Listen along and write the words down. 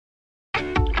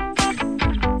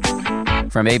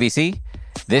From ABC,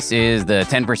 this is the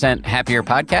 10% Happier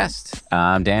Podcast.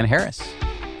 I'm Dan Harris.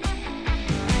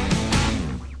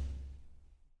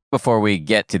 Before we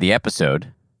get to the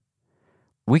episode,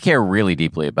 we care really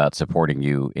deeply about supporting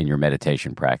you in your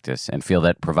meditation practice and feel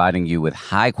that providing you with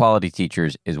high-quality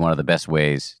teachers is one of the best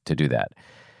ways to do that.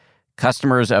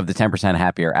 Customers of the 10%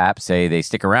 Happier app say they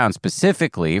stick around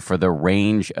specifically for the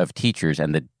range of teachers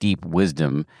and the deep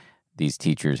wisdom these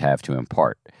teachers have to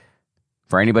impart.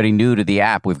 For anybody new to the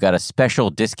app, we've got a special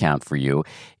discount for you.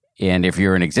 And if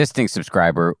you're an existing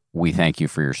subscriber, we thank you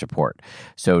for your support.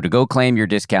 So to go claim your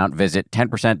discount, visit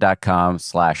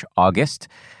 10%.com/August.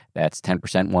 That's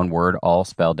 10%, one word, all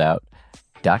spelled out,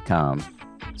 .com/August.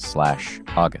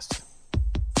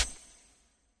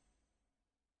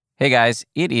 Hey guys,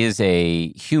 it is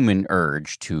a human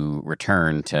urge to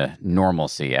return to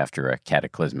normalcy after a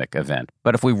cataclysmic event.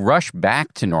 But if we rush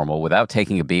back to normal without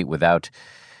taking a beat, without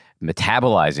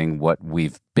metabolizing what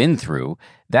we've been through,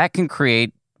 that can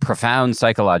create profound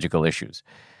psychological issues.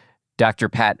 Dr.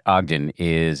 Pat Ogden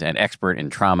is an expert in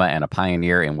trauma and a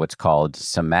pioneer in what's called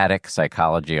somatic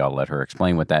psychology. I'll let her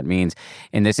explain what that means.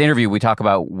 In this interview, we talk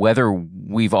about whether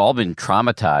we've all been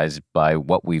traumatized by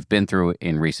what we've been through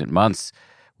in recent months.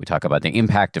 We talk about the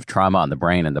impact of trauma on the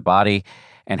brain and the body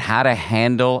and how to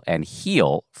handle and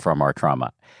heal from our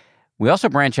trauma. We also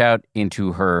branch out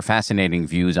into her fascinating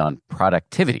views on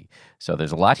productivity. So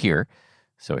there's a lot here.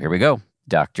 So here we go.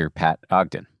 Dr. Pat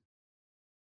Ogden.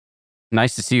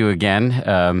 Nice to see you again.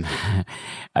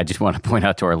 I just want to point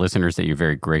out to our listeners that you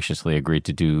very graciously agreed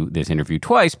to do this interview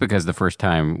twice, because the first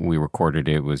time we recorded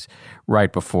it was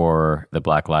right before the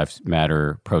Black Lives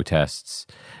Matter protests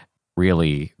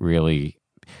really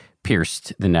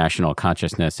pierced the national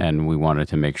consciousness, and we wanted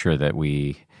to make sure that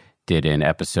we did an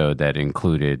episode that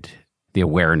included the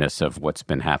awareness of what's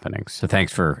been happening. So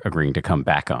thanks for agreeing to come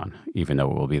back on, even though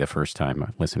it will be the first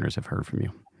time listeners have heard from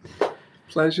you.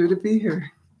 Pleasure to be here.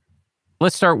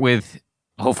 Let's start with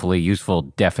hopefully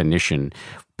useful definition,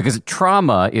 because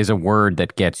trauma is a word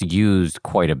that gets used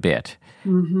quite a bit.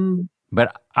 Mm-hmm.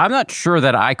 But I'm not sure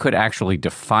that I could actually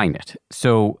define it.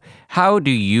 So how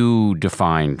do you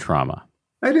define trauma?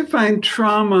 I define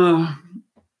trauma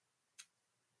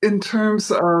in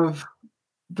terms of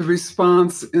the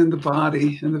response in the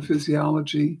body and the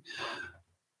physiology.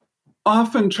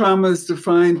 Often trauma is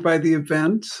defined by the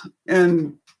event,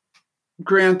 and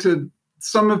granted,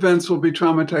 some events will be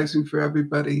traumatizing for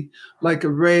everybody, like a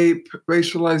rape,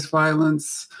 racialized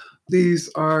violence. These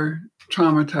are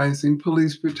traumatizing,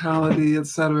 police brutality, et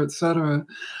cetera, et cetera.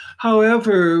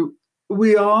 However,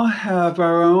 we all have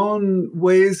our own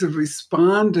ways of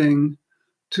responding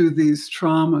to these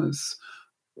traumas.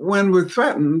 When we're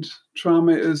threatened,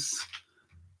 trauma is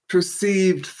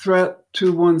perceived threat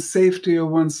to one's safety or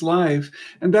one's life,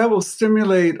 and that will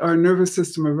stimulate our nervous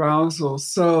system arousal.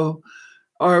 So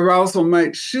our arousal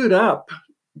might shoot up,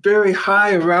 very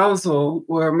high arousal,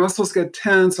 where our muscles get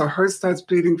tense, our heart starts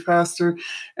beating faster,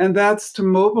 and that's to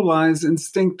mobilize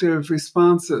instinctive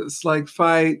responses like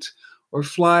fight or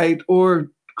flight or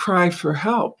cry for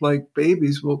help, like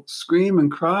babies will scream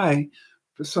and cry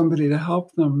for somebody to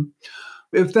help them.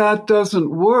 If that doesn't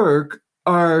work,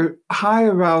 our high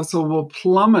arousal will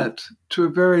plummet to a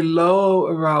very low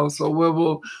arousal where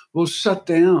we'll shut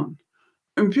down.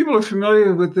 And people are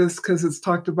familiar with this because it's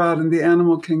talked about in the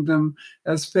animal kingdom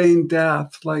as feigned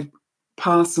death, like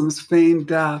possums feign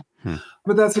death.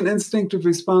 But that's an instinctive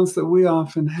response that we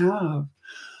often have.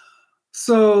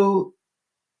 So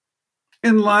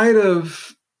in light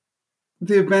of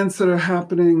the events that are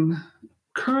happening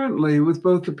currently with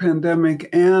both the pandemic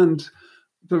and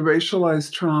the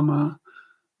racialized trauma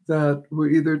that we're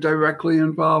either directly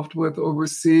involved with or we're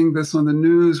seeing this on the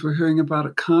news, we're hearing about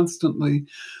it constantly,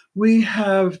 we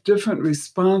have different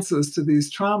responses to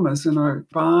these traumas in our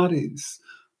bodies.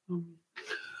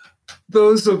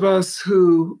 Those of us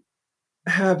who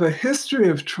have a history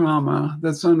of trauma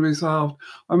that's unresolved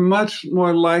are much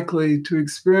more likely to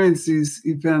experience these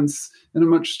events in a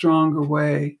much stronger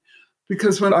way.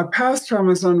 Because when our past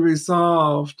trauma is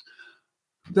unresolved,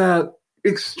 that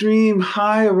extreme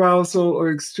high arousal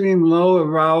or extreme low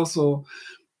arousal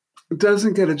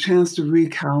doesn't get a chance to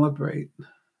recalibrate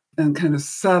and kind of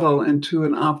settle into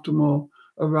an optimal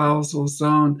arousal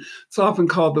zone. It's often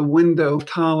called the window of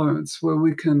tolerance, where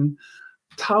we can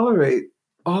tolerate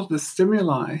all the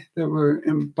stimuli that we're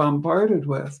bombarded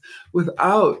with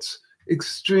without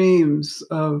extremes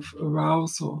of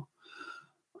arousal.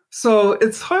 So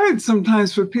it's hard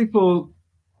sometimes for people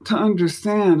to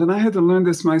understand, and I had to learn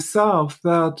this myself,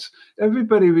 that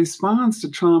everybody responds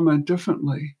to trauma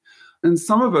differently. And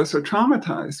some of us are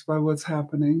traumatized by what's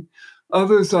happening.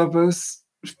 Others of us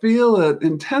feel it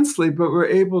intensely, but we're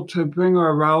able to bring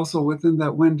our arousal within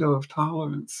that window of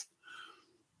tolerance.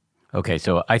 Okay,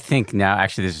 so I think now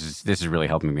actually this is really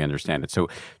helping me understand it. So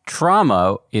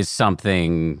trauma is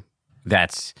something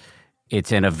it's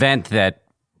an event that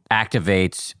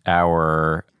activates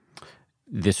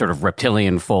the sort of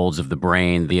reptilian folds of the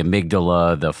brain, the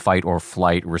amygdala, the fight or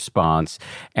flight response,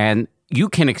 and you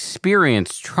can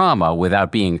experience trauma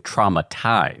without being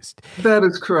traumatized. That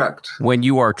is correct. When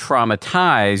you are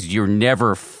traumatized, you're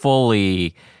never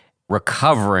fully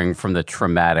recovering from the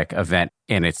traumatic event,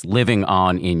 and it's living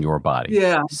on in your body.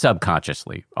 Yeah.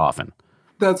 Subconsciously, often.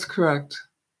 That's correct.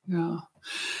 Yeah.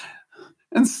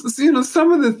 And,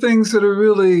 some of the things that are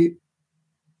really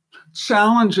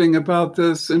challenging about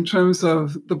this in terms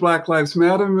of the Black Lives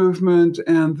Matter movement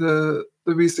and the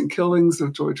recent killings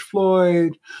of George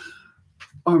Floyd,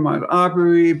 Ahmaud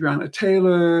Arbery, Breonna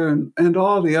Taylor, and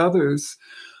all the others,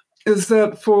 is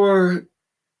that for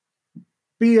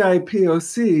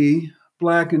BIPOC,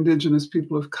 Black, Indigenous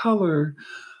People of Color,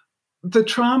 the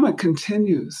trauma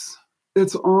continues.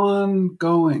 It's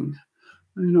ongoing.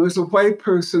 As a white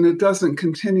person, it doesn't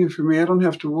continue for me. I don't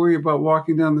have to worry about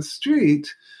walking down the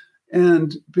street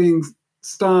and being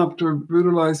stopped or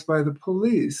brutalized by the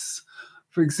police.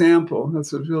 For example,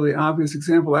 that's a really obvious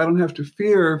example. I don't have to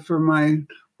fear for my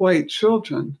white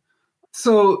children.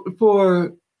 So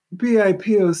for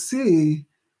BIPOC,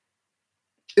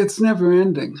 it's never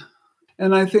ending.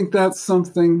 And I think that's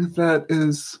something that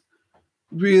is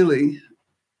really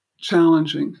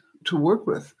challenging to work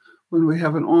with when we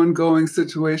have an ongoing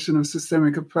situation of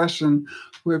systemic oppression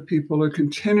where people are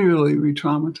continually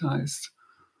re-traumatized.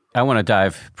 I want to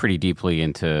dive pretty deeply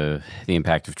into the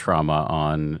impact of trauma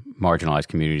on marginalized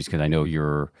communities because I know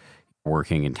you're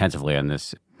working intensively on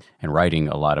this and writing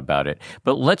a lot about it.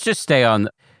 But let's just stay on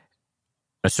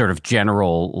a sort of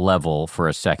general level for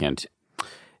a second.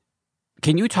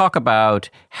 Can you talk about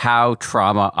how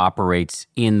trauma operates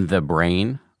in the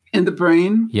brain? In the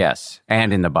brain? Yes,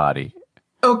 and in the body.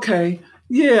 Okay.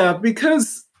 Yeah,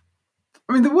 because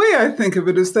the way I think of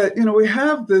it is that, we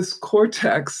have this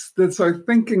cortex that's our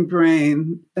thinking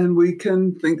brain, and we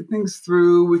can think things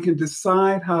through, we can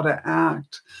decide how to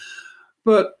act.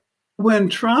 But when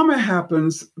trauma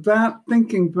happens, that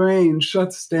thinking brain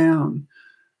shuts down.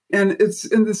 And it's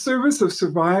in the service of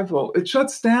survival. It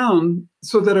shuts down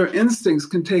so that our instincts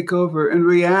can take over and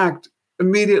react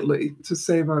immediately to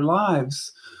save our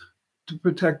lives, to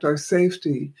protect our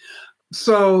safety.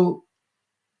 So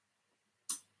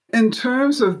in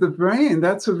terms of the brain,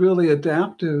 that's a really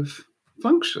adaptive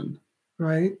function,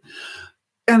 right?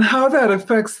 And how that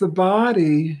affects the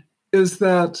body is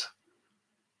that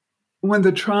when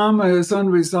the trauma is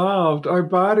unresolved, our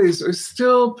bodies are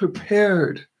still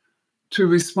prepared to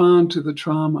respond to the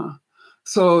trauma.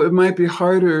 So it might be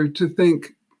harder to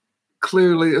think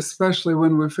clearly, especially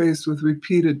when we're faced with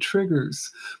repeated triggers,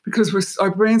 because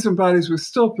our brains and bodies were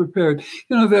still prepared.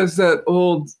 There's that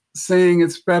old saying,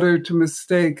 it's better to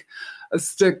mistake a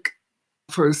stick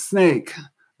for a snake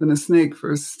than a snake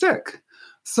for a stick.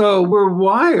 So we're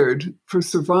wired for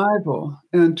survival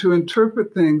and to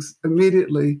interpret things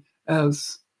immediately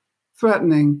as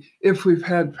threatening if we've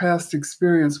had past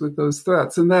experience with those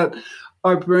threats, and that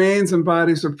our brains and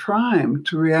bodies are primed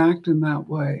to react in that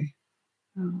way.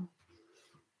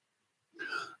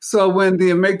 So when the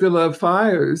amygdala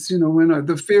fires, when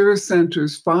the fear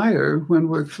centers fire, when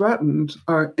we're threatened,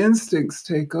 our instincts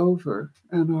take over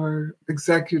and our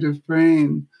executive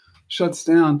brain shuts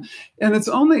down. And it's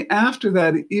only after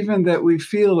that, even that we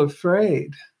feel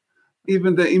afraid,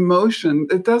 even the emotion,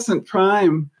 it doesn't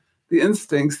prime the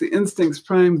instincts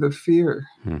prime the fear.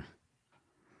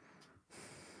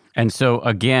 And so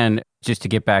again, just to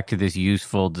get back to this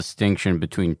useful distinction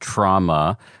between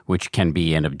trauma, which can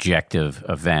be an objective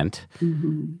event,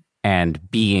 and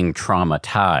being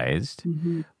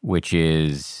traumatized, which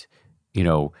is,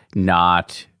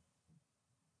 not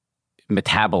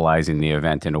metabolizing the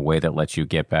event in a way that lets you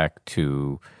get back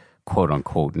to quote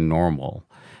unquote normal.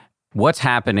 What's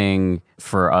happening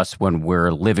for us when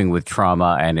we're living with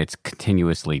trauma and it's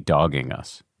continuously dogging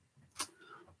us?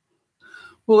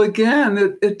 Well, again,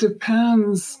 it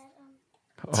depends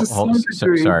to some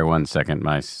degree. Sorry, 1 second.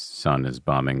 My son is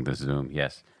bombing the Zoom.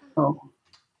 Yes. Oh.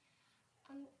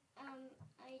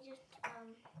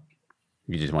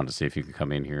 You just wanted to see if you could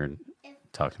come in here and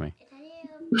talk to me. Any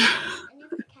of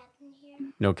the cats in here?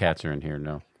 No cats are in here,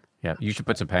 no. Yeah, you should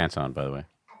put some pants on, by the way.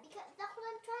 Because that's what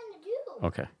I'm trying to do.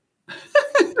 Okay.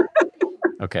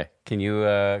 Okay. Can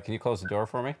you close the door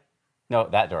for me? No,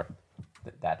 that door.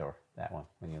 That door. That one,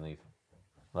 when you leave.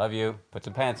 Love you. Put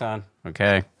some pants on.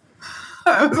 Okay.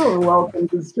 That was a welcome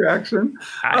distraction.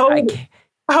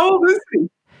 How old is he?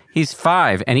 He's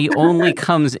 5, and he only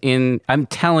comes in, I'm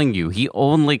telling you, he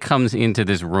only comes into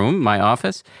this room, my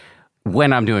office,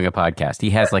 when I'm doing a podcast. He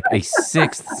has like a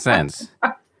sixth sense.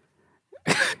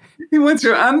 He wants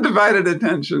your undivided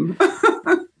attention.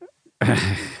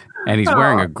 And he's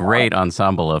wearing a great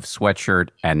ensemble of sweatshirt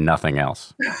and nothing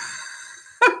else.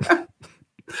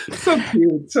 So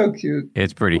cute. So cute.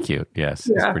 It's pretty cute. Yes,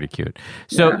 Yeah. it's pretty cute.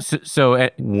 So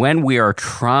when we are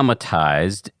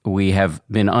traumatized, we have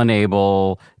been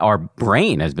unable, our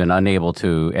brain has been unable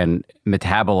to and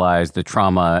metabolize the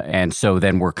trauma. And so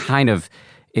then we're kind of,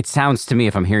 it sounds to me,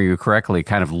 if I'm hearing you correctly,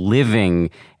 kind of living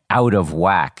out of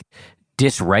whack,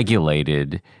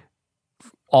 dysregulated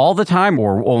all the time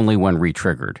or only when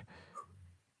re-triggered?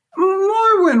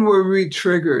 More when we're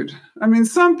re-triggered. I mean,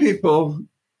 some people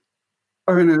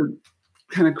are in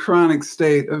a kind of chronic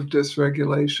state of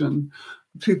dysregulation.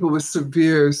 People with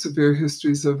severe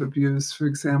histories of abuse, for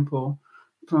example,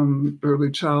 from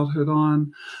early childhood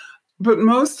on. But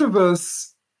most of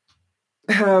us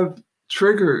have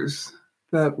triggers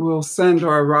that will send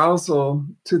our arousal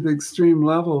to the extreme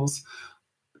levels.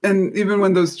 And even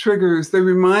when those triggers, they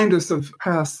remind us of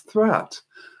past threat,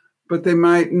 but they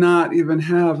might not even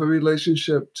have a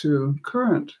relationship to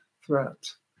current threat.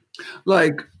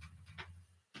 Like,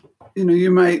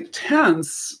 you might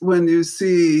tense when you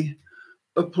see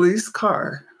a police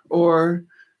car, or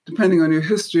depending on your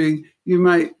history, you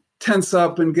might tense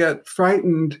up and get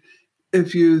frightened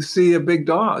if you see a big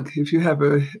dog, if you have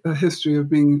a history of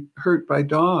being hurt by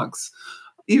dogs,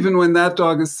 even when that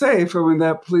dog is safe or when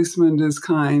that policeman is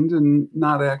kind and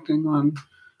not acting on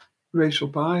racial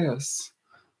bias.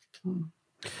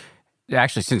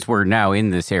 Actually, since we're now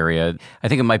in this area, I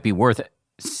think it might be worth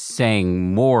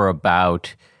saying more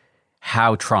about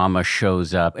how trauma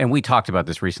shows up. And we talked about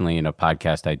this recently in a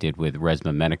podcast I did with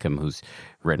Resma Menachem, who's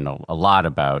written a lot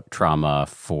about trauma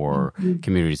for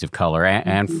communities of color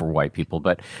and for white people.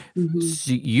 But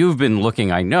so you've been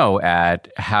looking, I know,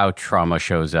 at how trauma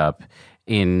shows up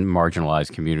in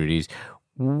marginalized communities.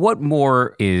 What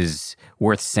more is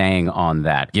worth saying on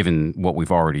that, given what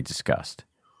we've already discussed?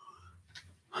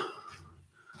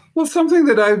 Well, something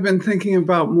that I've been thinking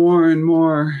about more and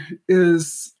more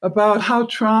is about how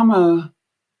trauma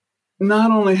not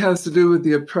only has to do with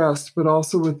the oppressed, but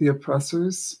also with the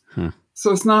oppressors.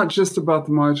 So it's not just about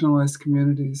the marginalized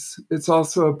communities. It's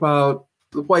also about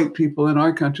the white people in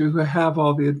our country who have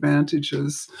all the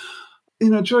advantages.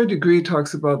 Joy DeGruy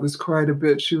talks about this quite a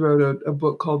bit. She wrote a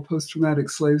book called Post-Traumatic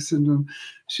Slave Syndrome.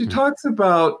 She talks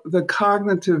about the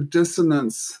cognitive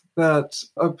dissonance that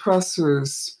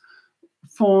oppressors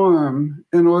form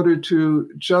in order to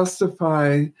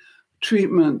justify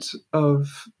treatment of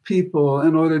people,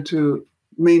 in order to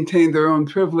maintain their own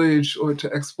privilege or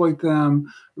to exploit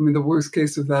them. I mean, the worst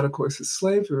case of that, of course, is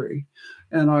slavery.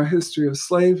 And our history of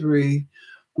slavery,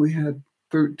 we had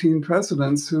 13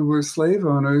 presidents who were slave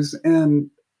owners and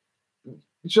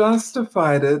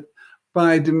justified it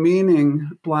by demeaning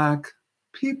Black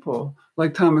people.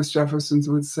 Like Thomas Jefferson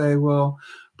would say, well,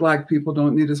 Black people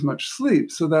don't need as much sleep.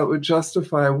 So that would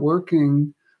justify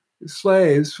working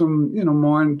slaves from,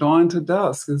 morn dawn to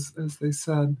dusk, as they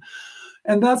said.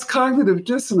 And that's cognitive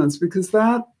dissonance, because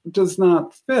that does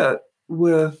not fit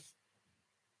with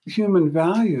human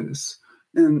values.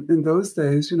 In those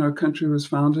days, our country was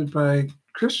founded by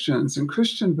Christians and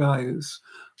Christian values.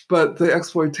 But the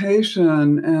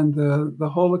exploitation and the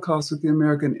Holocaust with the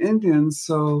American Indians,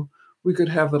 so we could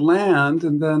have the land,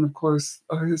 and then, of course,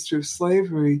 our history of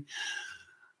slavery,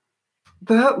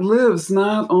 that lives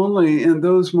not only in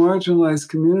those marginalized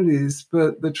communities,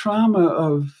 but the trauma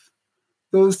of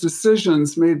those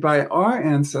decisions made by our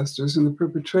ancestors and the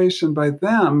perpetration by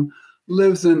them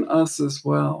lives in us as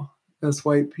well as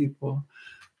white people.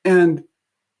 And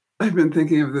I've been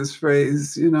thinking of this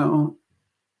phrase,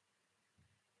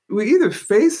 we either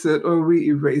face it or we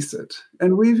erase it.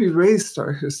 And we've erased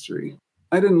our history.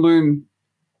 I didn't learn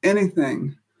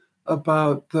anything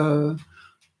about the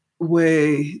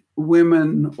way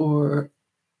women or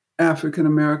African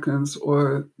Americans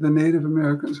or the Native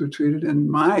Americans were treated in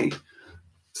my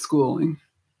schooling.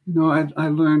 I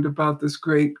learned about this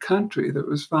great country that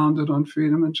was founded on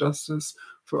freedom and justice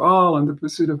for all and the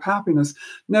pursuit of happiness,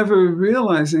 never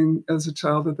realizing as a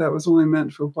child that that was only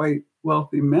meant for white,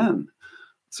 wealthy men.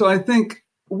 So I think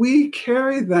we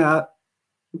carry that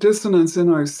dissonance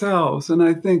in ourselves. And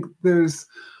I think there's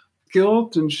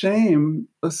guilt and shame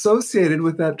associated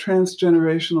with that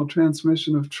transgenerational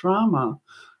transmission of trauma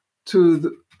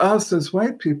to us as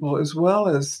white people, as well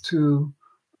as to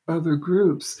other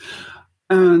groups.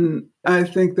 And I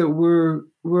think that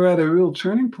we're at a real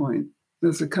turning point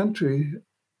as a country.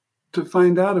 to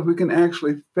find out if we can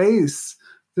actually face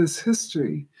this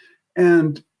history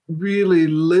and really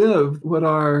live what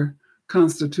our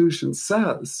Constitution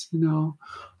says,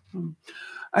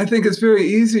 I think it's very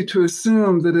easy to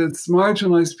assume that it's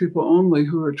marginalized people only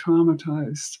who are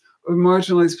traumatized, or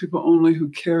marginalized people only who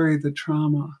carry the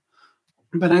trauma.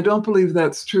 But I don't believe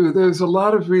that's true. There's a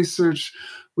lot of research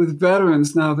with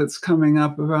veterans now that's coming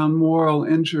up around moral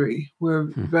injury, where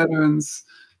veterans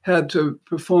had to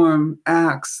perform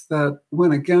acts that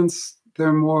went against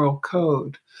their moral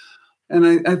code.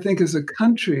 And I think as a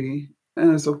country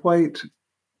and as a white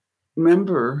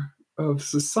member of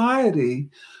society,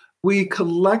 we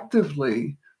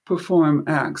collectively perform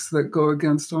acts that go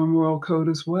against our moral code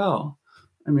as well.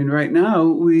 I mean, right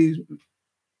now,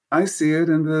 I see it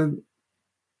in the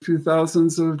few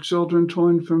thousands of children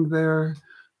torn from their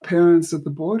parents at the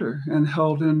border and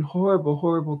held in horrible,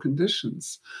 horrible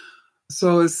conditions.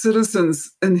 So as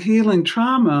citizens in healing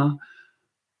trauma,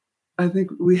 I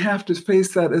think we have to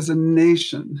face that as a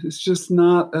nation. It's just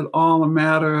not at all a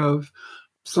matter of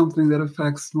something that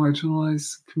affects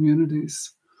marginalized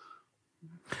communities.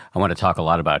 I want to talk a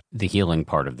lot about the healing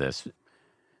part of this,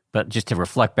 but just to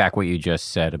reflect back what you just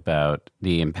said about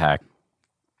the impact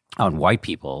on white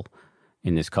people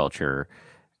in this culture,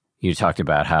 you talked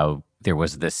about how there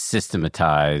was this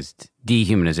systematized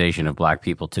dehumanization of Black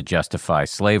people to justify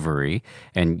slavery.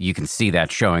 And you can see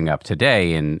that showing up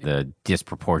today in the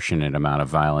disproportionate amount of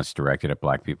violence directed at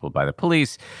Black people by the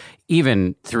police,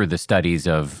 even through the studies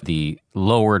of the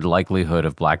lowered likelihood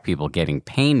of Black people getting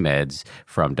pain meds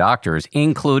from doctors,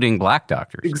 including Black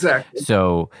doctors. Exactly.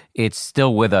 So it's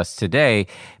still with us today.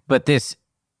 But this,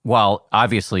 while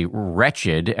obviously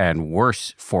wretched and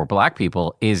worse for Black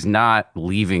people, is not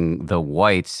leaving the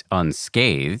whites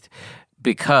unscathed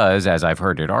because, as I've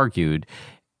heard it argued,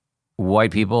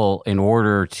 white people, in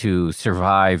order to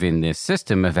survive in this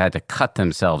system, have had to cut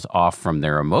themselves off from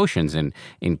their emotions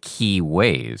in key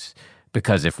ways,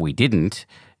 because if we didn't,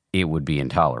 it would be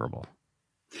intolerable.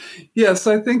 Yes,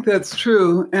 I think that's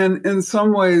true. And in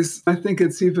some ways, I think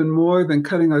it's even more than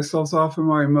cutting ourselves off from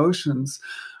our emotions.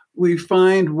 We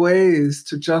find ways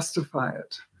to justify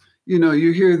it.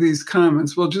 You hear these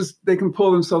comments, well, they can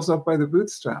pull themselves up by the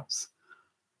bootstraps.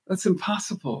 That's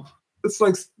impossible. It's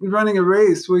like running a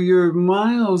race where you're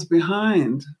miles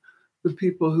behind the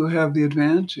people who have the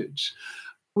advantage.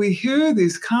 We hear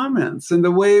these comments and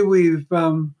the way we've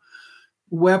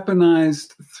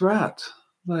weaponized threat.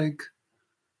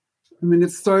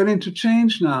 It's starting to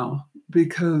change now,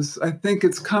 because I think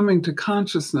it's coming to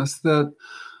consciousness that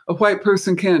a white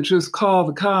person can't just call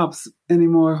the cops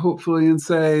anymore, hopefully, and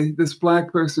say, this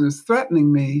Black person is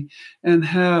threatening me, and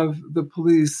have the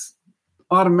police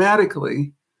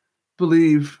automatically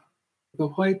believe the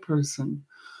white person.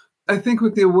 I think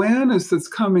with the awareness that's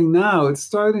coming now, it's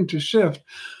starting to shift.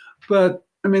 But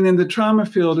in the trauma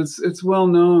field, it's well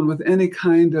known with any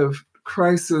kind of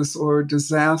crisis or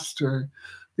disaster,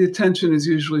 the attention is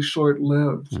usually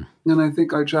short-lived. And I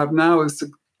think our job now is to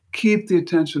keep the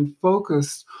attention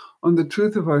focused on the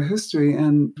truth of our history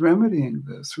and remedying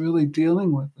this, really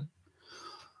dealing with it.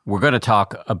 We're going to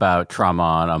talk about trauma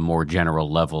on a more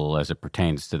general level as it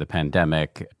pertains to the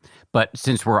pandemic. But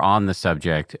since we're on the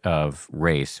subject of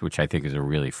race, which I think is a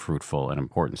really fruitful and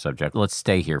important subject, let's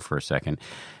stay here for a second.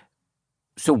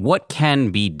 So what can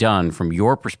be done from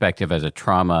your perspective as a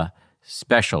trauma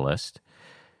specialist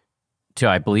to,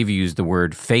 I believe you used the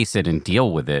word, face it and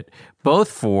deal with it, both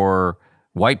for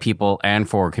white people and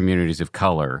for communities of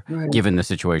color, right, given the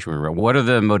situation we're in? What are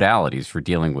the modalities for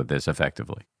dealing with this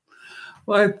effectively?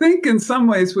 Well, I think in some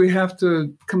ways we have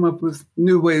to come up with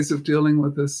new ways of dealing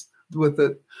with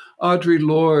it. Audre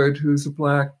Lorde, who's a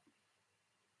Black,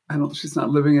 she's not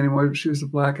living anymore, but she was a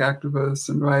Black activist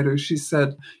and writer. She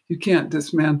said, you can't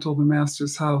dismantle the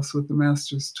master's house with the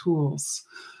master's tools.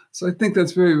 So I think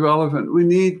that's very relevant. We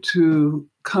need to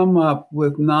come up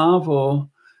with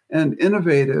novel and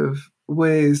innovative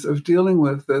ways of dealing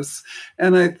with this.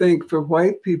 And I think for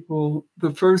white people,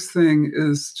 the first thing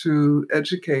is to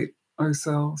educate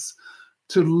ourselves,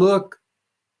 to look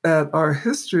at our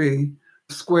history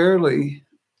squarely,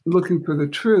 looking for the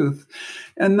truth,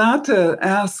 and not to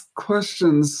ask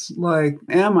questions like,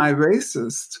 am I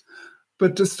racist?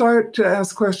 But to start to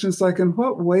ask questions like, in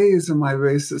what ways am I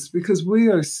racist? Because we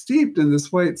are steeped in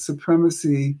this white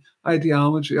supremacy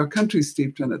ideology. Our country's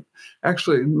steeped in it.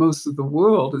 Actually, most of the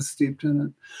world is steeped in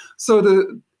it.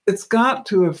 So it's got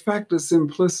to affect us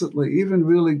implicitly, even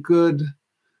really good,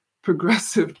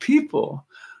 progressive people.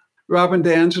 Robin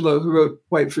DiAngelo, who wrote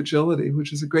White Fragility,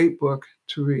 which is a great book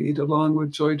to read, along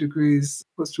with Joy DeGruy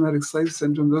Post-Traumatic Slave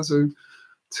Syndrome, those are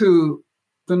two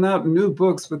They're not new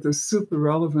books, but they're super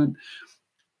relevant.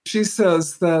 She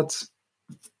says that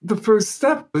the first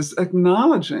step is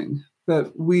acknowledging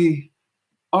that we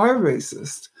are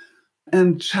racist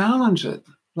and challenge it,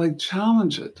 like start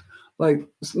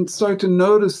to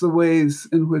notice the ways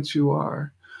in which you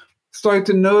are. Start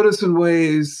to notice the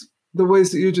ways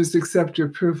that you just accept your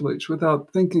privilege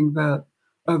without thinking that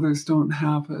others don't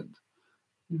have it,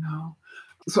 you know.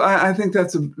 So I think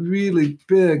that's a really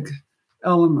big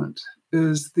element,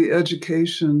 is the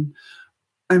education.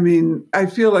 I mean, I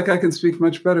feel like I can speak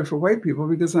much better for white people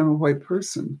because I'm a white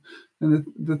person. And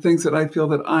the things that I feel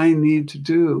that I need to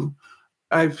do,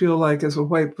 I feel like as a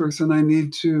white person, I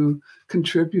need to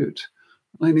contribute.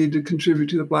 I need to contribute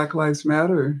to the Black Lives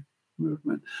Matter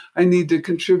movement. I need to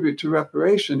contribute to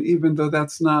reparation, even though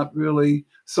that's not really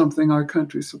something our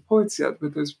country supports yet,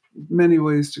 but there's many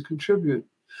ways to contribute.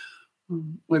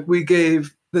 Like we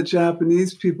gave the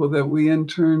Japanese people that we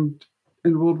interned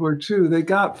in World War II, they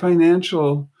got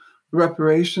financial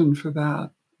reparation for that.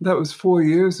 That was 4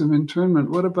 years of internment.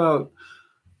 What about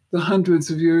the hundreds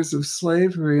of years of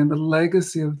slavery and the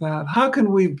legacy of that? How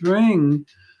can we bring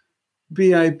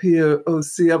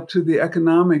BIPOC up to the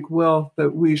economic wealth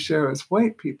that we share as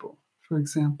white people, for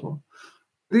example?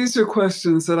 These are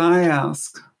questions that I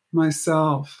ask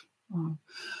myself.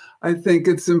 I think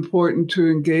it's important to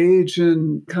engage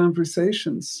in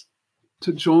conversations,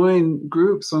 to join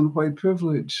groups on white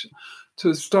privilege,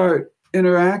 to start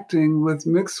interacting with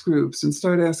mixed groups and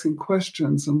start asking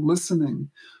questions and listening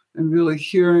and really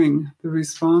hearing the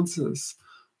responses,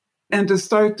 and to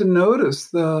start to notice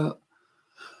the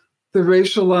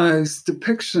racialized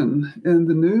depiction in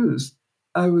the news.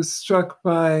 I was struck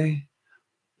by,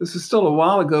 this was still a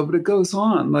while ago, but it goes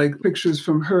on, like pictures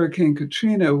from Hurricane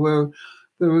Katrina where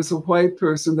there was a white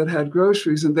person that had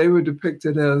groceries and they were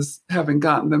depicted as having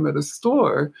gotten them at a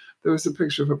store. There was a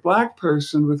picture of a Black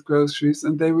person with groceries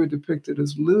and they were depicted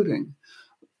as looting.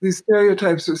 These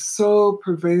stereotypes are so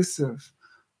pervasive.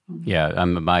 Yeah,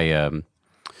 my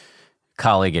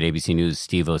colleague at ABC News,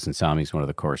 Steve Osensami, is one of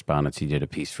the correspondents. He did a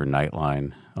piece for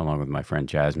Nightline along with my friend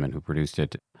Jasmine, who produced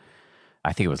it.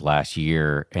 I think it was last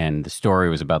year. And the story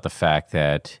was about the fact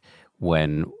that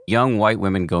when young white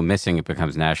women go missing, it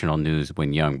becomes national news.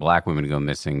 When young Black women go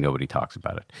missing, nobody talks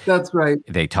about it. That's right.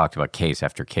 They talked about case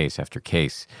after case after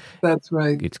case. That's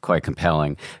right. It's quite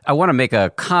compelling. I want to make a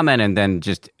comment and then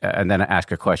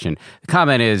ask a question. The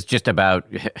comment is just about,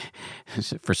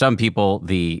 for some people,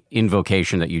 the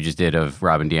invocation that you just did of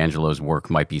Robin DiAngelo's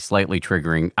work might be slightly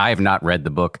triggering. I have not read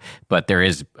the book, but there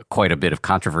is quite a bit of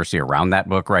controversy around that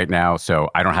book right now.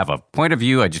 So I don't have a point of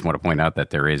view. I just want to point out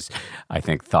that there is, I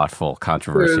think, thoughtful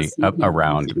controversy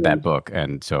around that book.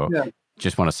 And so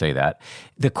just want to say that.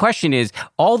 The question is,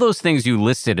 all those things you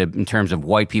listed in terms of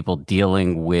white people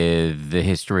dealing with the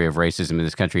history of racism in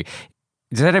this country,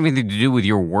 does that have anything to do with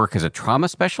your work as a trauma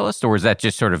specialist, or is that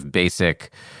just sort of basic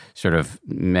sort of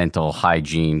mental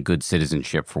hygiene, good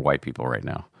citizenship for white people right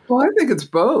now? Well, I think it's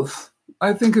both.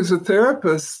 I think as a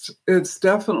therapist, it's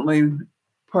definitely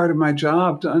part of my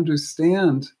job to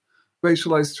understand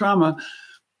racialized trauma,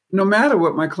 no matter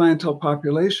what my clientele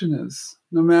population is,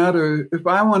 no matter if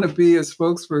I want to be a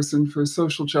spokesperson for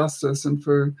social justice and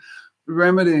for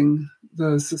remedying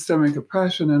the systemic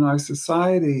oppression in our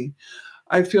society,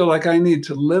 I feel like I need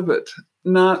to live it,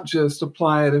 not just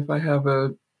apply it if I have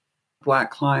a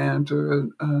Black client or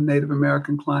a Native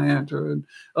American client or an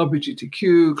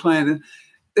LGBTQ client.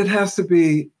 It has to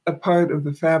be a part of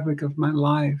the fabric of my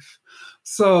life.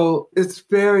 So it's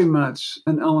very much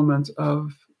an element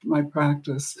of my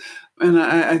practice. And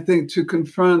I think to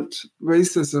confront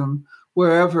racism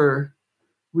wherever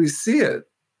we see it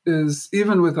is,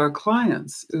 even with our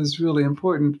clients, is really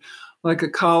important. Like a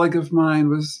colleague of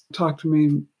mine talked to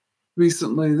me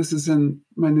recently, this is in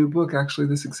my new book, actually,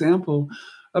 this example,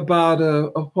 about a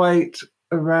white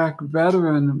Iraq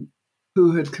veteran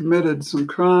who had committed some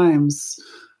crimes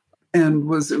and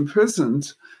was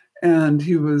imprisoned. And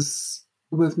he was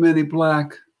with many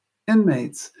Black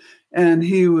inmates. And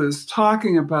he was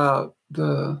talking about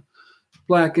the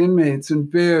Black inmates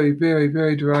in very, very,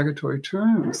 very derogatory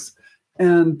terms.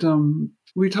 And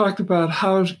we talked about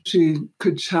how she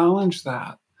could challenge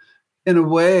that in a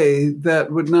way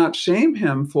that would not shame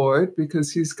him for it, because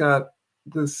he's got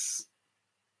this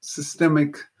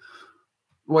systemic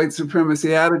white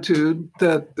supremacy attitude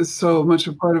that is so much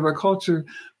a part of our culture,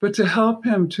 but to help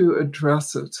him to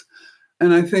address it.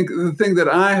 And I think the thing that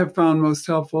I have found most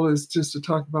helpful is just to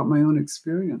talk about my own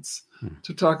experience,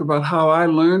 to talk about how I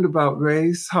learned about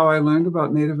race, how I learned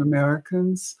about Native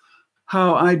Americans,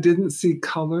 how I didn't see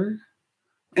color.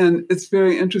 And it's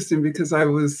very interesting because I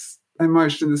I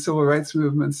marched in the civil rights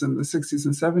movements in the 60s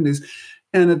and 70s.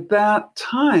 And at that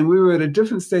time, we were at a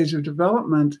different stage of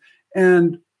development.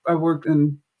 And I worked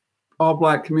in all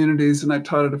Black communities, and I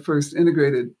taught at a first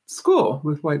integrated school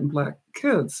with white and Black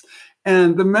kids.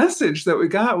 And the message that we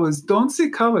got was, don't see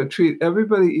color, treat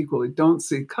everybody equally, don't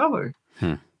see color.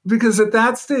 Because at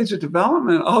that stage of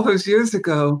development, all those years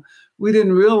ago, we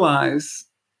didn't realize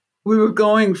we were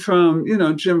going from,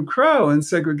 Jim Crow and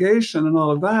segregation and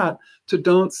all of that to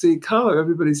don't see color,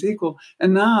 everybody's equal.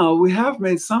 And now we have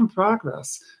made some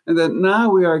progress, and that now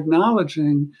we are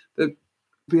acknowledging that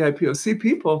BIPOC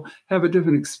people have a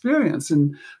different experience,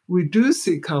 and we do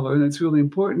see color, and it's really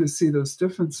important to see those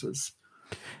differences.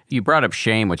 You brought up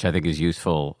shame, which I think is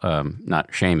useful.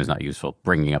 Shame is not useful.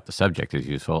 Bringing up the subject is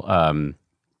useful.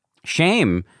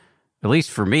 Shame, at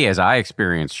least for me, as I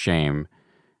experience shame,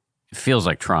 feels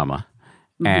like trauma.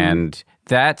 Mm-hmm. And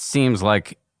that seems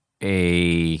like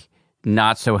a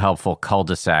not so helpful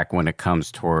cul-de-sac when it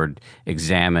comes toward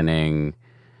examining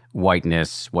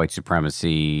whiteness, white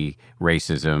supremacy,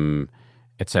 racism,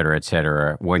 et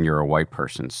cetera, when you're a white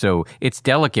person. So it's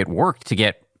delicate work to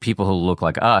get people who look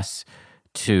like us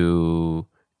to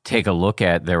take a look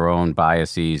at their own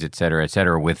biases, et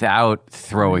cetera, without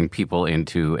throwing people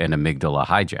into an amygdala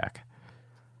hijack.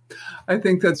 I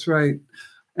think that's right.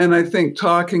 And I think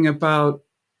talking about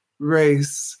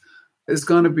race is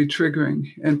going to be triggering,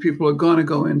 and people are going to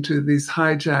go into these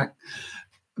hijack.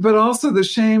 But also the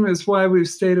shame is why we've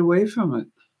stayed away from it.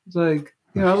 Like,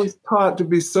 I was taught to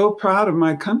be so proud of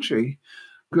my country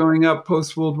growing up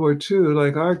post-World War II.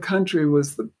 Like, our country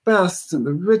was the best and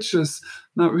the richest,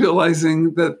 not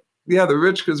realizing that, they're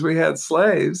rich because we had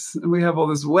slaves, and we have all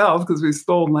this wealth because we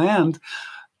stole land.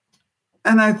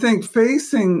 And I think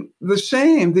facing the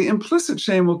shame, the implicit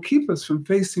shame, will keep us from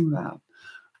facing that.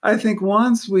 I think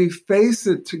once we face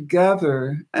it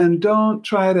together and don't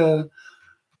try to,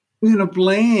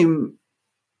 blame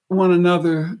one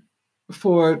another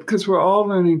for it, because we're all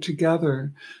learning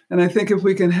together. And I think if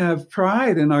we can have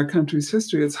pride in our country's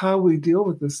history, it's how we deal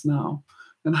with this now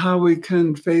and how we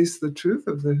can face the truth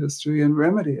of the history and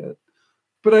remedy it.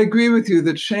 But I agree with you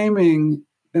that shaming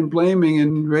and blaming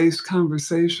in race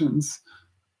conversations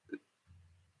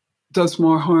does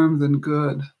more harm than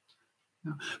good.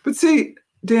 But see,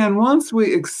 Dan, once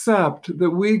we accept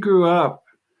that we grew up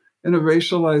in a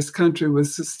racialized country with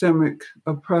systemic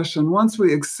oppression, once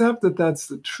we accept that that's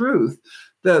the truth,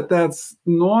 that that's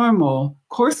normal, of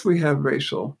course we have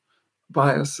racial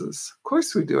biases. Of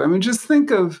course we do. I mean, just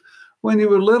think of when you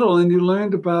were little and you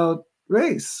learned about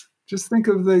race. Just think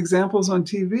of the examples on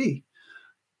TV.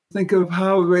 Think of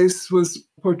how race was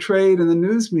portrayed in the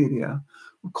news media.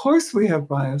 Of course we have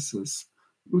biases.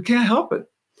 We can't help it.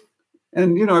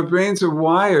 And, our brains are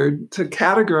wired to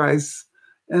categorize,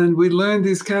 and we learn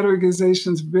these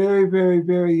categorizations very, very,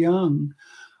 very young.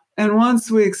 And once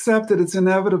we accept that it's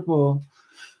inevitable,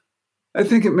 I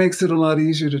think it makes it a lot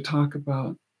easier to talk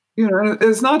about.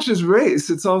 It's not just race,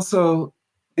 it's also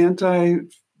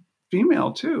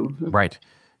anti-female too. Right.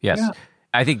 Yes. Yeah.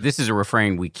 I think this is a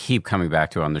refrain we keep coming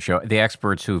back to on the show. The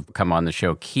experts who've come on the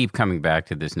show keep coming back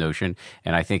to this notion,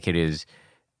 and I think it is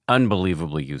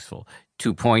unbelievably useful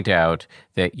to point out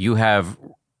that you have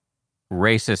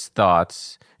racist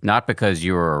thoughts, not because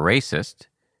you're a racist,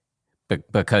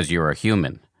 but because you're a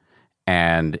human.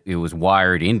 And it was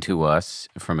wired into us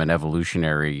from an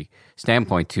evolutionary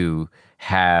standpoint to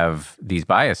have these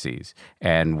biases.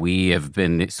 And we have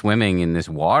been swimming in this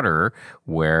water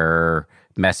where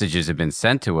messages have been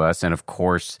sent to us. And of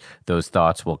course, those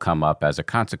thoughts will come up as a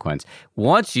consequence.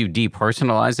 Once you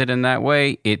depersonalize it in that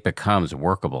way, it becomes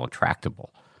workable and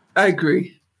tractable. I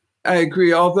agree.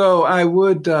 Although I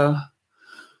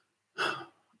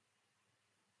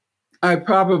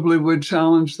probably would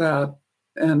challenge that.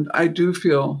 And I do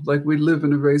feel like we live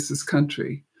in a racist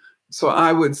country. So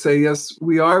I would say, yes,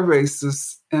 we are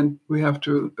racist and we have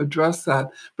to address that.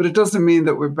 But it doesn't mean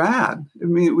that we're bad. I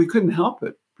mean, we couldn't help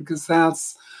it, because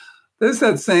there's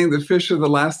that saying, the fish are the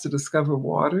last to discover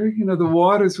water. The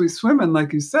waters we swim in,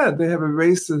 like you said, they have a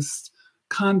racist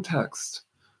context.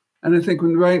 And I think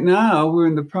right now we're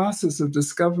in the process of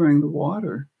discovering the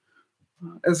water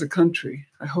as a country,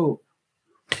 I hope.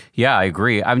 Yeah, I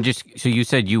agree. So you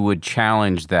said you would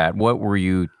challenge that. What were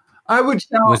you? I would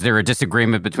challenge. Was there a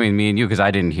disagreement between me and you? Because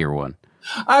I didn't hear one.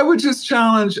 I would just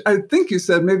challenge, I think you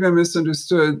said, maybe I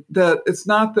misunderstood, that it's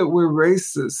not that we're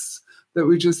racist, that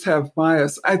we just have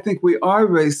bias. I think we are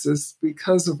racist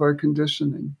because of our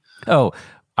conditioning. Oh,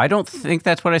 I don't think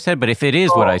that's what I said, but if it is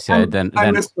what I said, then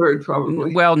I misheard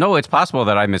probably. Well, no, it's possible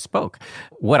that I misspoke.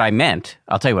 What I meant,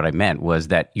 I'll tell you what I meant, was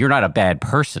that you're not a bad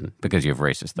person because you have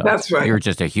racist thoughts. That's right. You're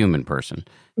just a human person.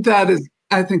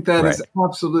 I think that is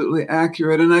absolutely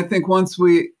accurate. And I think once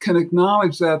we can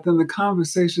acknowledge that, then the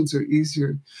conversations are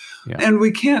easier. Yeah. And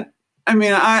we can't,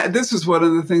 this is one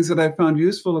of the things that I found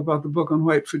useful about the book on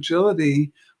white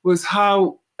fragility was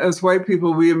how, as white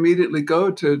people, we immediately go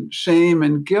to shame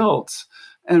and guilt.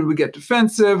 And we get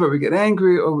defensive or we get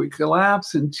angry or we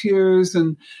collapse in tears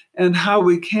and how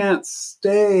we can't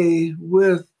stay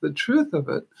with the truth of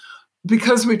it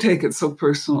because we take it so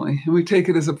personally and we take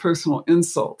it as a personal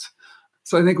insult.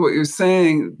 So I think what you're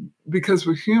saying, because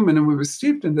we're human and we were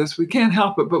steeped in this, we can't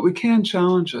help it, but we can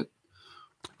challenge it.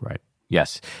 Right.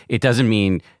 Yes. It doesn't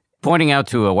mean pointing out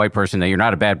to a white person that you're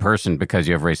not a bad person because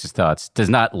you have racist thoughts does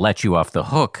not let you off the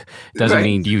hook. Doesn't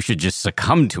mean you should just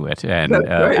succumb to it and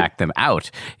act them out.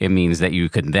 It means that you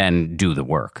can then do the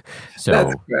work. So,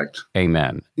 that's correct.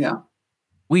 Amen. Yeah.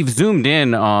 We've zoomed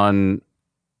in on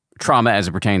trauma as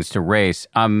it pertains to race.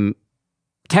 I'm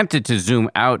tempted to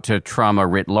zoom out to trauma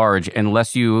writ large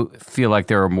unless you feel like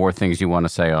there are more things you want to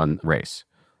say on race.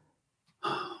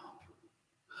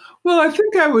 Well, I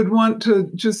think I would want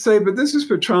to just say, but this is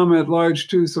for trauma at large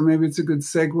too, so maybe it's a good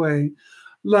segue.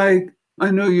 Like, I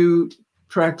know you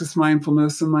practice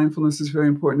mindfulness, and mindfulness is very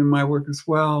important in my work as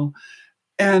well.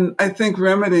 And I think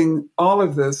remedying all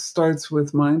of this starts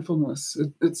with mindfulness.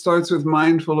 It starts with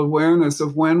mindful awareness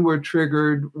of when we're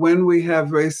triggered, when we have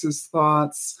racist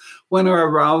thoughts, when our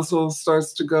arousal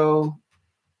starts to go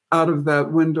out of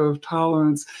that window of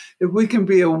tolerance. If we can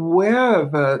be aware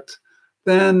of it,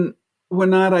 then we're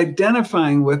not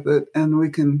identifying with it and we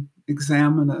can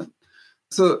examine it.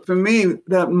 So for me,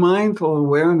 that mindful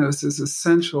awareness is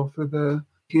essential for the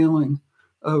healing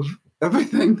of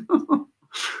everything.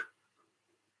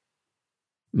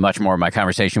 Much more of my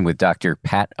conversation with Dr.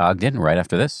 Pat Ogden right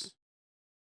after this.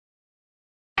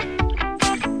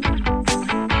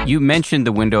 You mentioned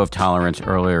the window of tolerance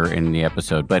earlier in the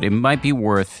episode, but it might be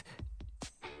worth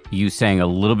you saying a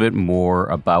little bit more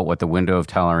about what the window of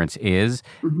tolerance is,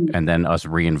 and then us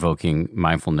re-invoking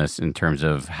mindfulness in terms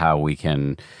of how we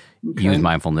can use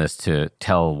mindfulness to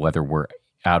tell whether we're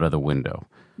out of the window.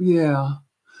 Yeah.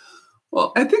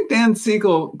 Well, I think Dan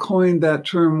Siegel coined that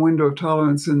term window of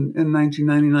tolerance in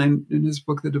 1999 in his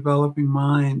book, The Developing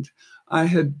Mind. I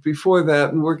had, before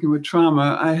that, in working with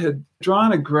trauma, I had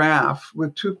drawn a graph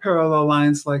with two parallel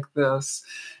lines like this.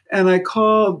 And I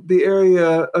called the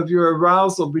area of your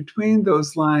arousal between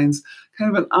those lines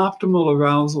kind of an optimal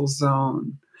arousal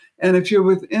zone. And if you're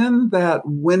within that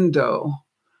window,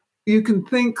 you can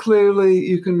think clearly,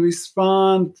 you can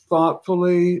respond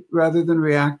thoughtfully rather than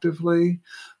reactively.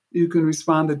 You can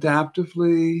respond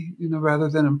adaptively, rather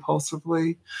than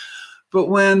impulsively. But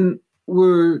when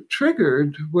we're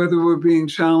triggered, whether we're being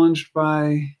challenged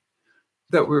by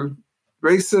that we're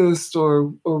racist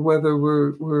or whether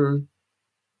we're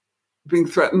being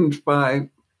threatened by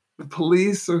the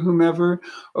police or whomever,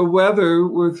 or whether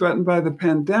we're threatened by the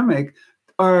pandemic,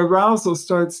 our arousal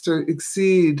starts to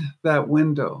exceed that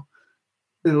window.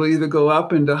 It'll either go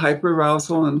up into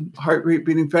hyperarousal and heart rate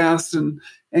beating fast and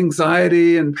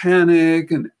anxiety and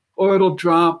panic, or it'll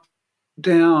drop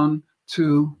down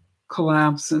to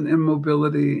collapse and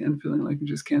immobility and feeling like you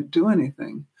just can't do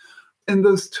anything. In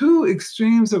those two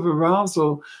extremes of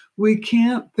arousal, we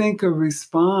can't think or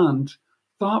respond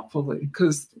thoughtfully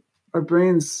because our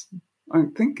brains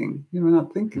aren't thinking. We're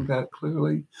not thinking that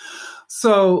clearly.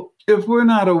 So if we're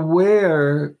not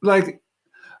aware,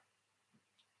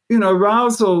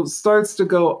 arousal starts to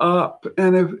go up.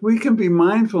 And if we can be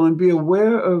mindful and be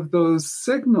aware of those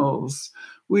signals,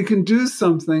 we can do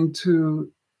something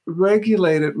to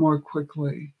regulate it more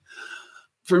quickly.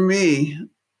 For me,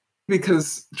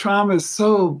 because trauma is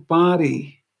so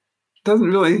body,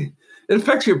 it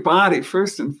affects your body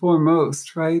first and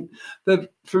foremost, right?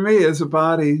 That for me as a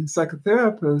body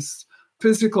psychotherapist,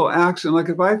 physical action, like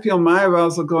if I feel my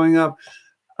arousal going up,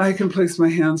 I can place my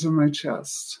hands on my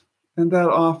chest. And that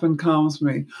often calms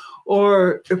me.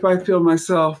 Or if I feel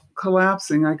myself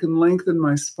collapsing, I can lengthen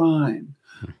my spine.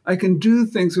 I can do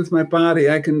things with my body.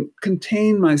 I can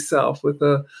contain myself with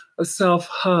a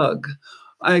self-hug.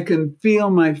 I can feel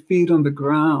my feet on the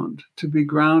ground to be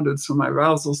grounded so my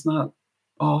arousal's not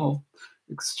all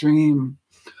extreme.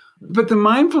 But the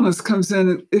mindfulness comes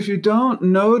in if you don't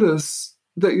notice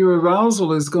that your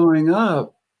arousal is going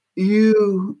up,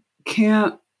 you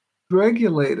can't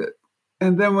regulate it.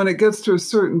 And then when it gets to a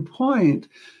certain point,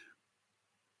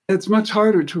 it's much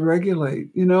harder to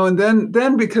regulate, and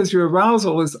then because your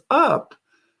arousal is up,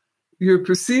 you're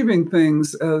perceiving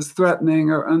things as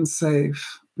threatening or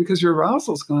unsafe because your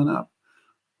arousal's gone up.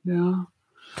 Yeah.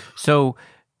 So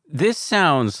this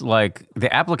sounds like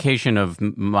the application of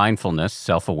mindfulness,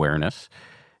 self-awareness,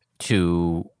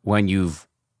 to when you've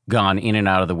gone in and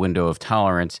out of the window of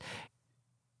tolerance.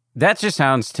 That just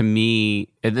sounds to me,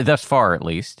 thus far at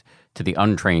least, to the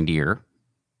untrained ear,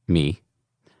 me,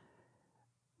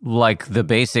 like the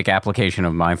basic application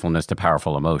of mindfulness to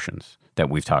powerful emotions that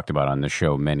we've talked about on the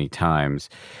show many times.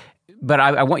 But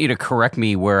I want you to correct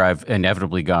me where I've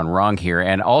inevitably gone wrong here,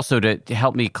 and also to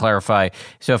help me clarify.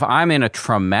 So if I'm in a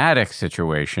traumatic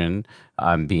situation,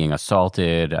 I'm being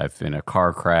assaulted, I've been in a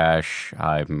car crash,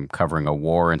 I'm covering a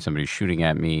war and somebody's shooting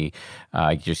at me,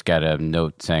 I just got a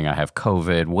note saying I have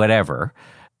COVID, whatever.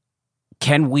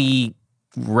 Can we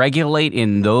regulate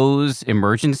in those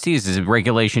emergencies? Is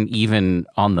regulation even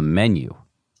on the menu?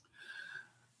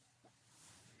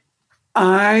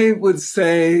 I would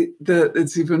say that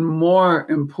it's even more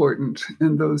important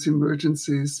in those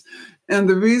emergencies. And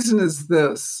the reason is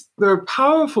this: there are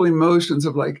powerful emotions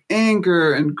of like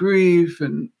anger and grief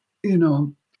and,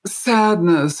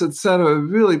 sadness, etc.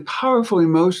 Really powerful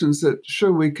emotions that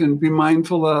sure we can be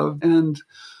mindful of.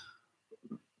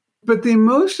 But the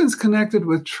emotions connected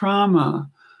with trauma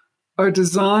are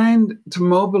designed to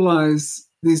mobilize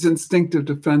these instinctive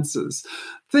defenses.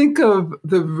 Think of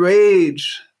the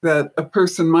rage that a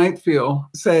person might feel.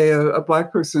 Say a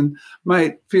Black person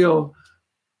might feel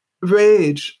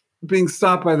rage being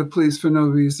stopped by the police for no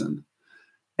reason.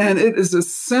 And it is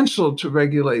essential to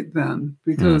regulate then,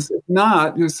 because if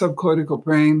not, your subcortical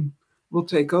brain will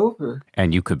take over.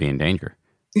 And you could be in danger.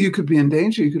 You could be in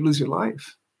danger. You could lose your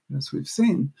life, as we've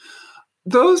seen.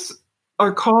 Those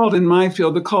are called, in my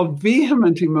field, they're called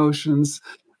vehement emotions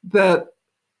that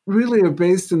really are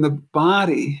based in the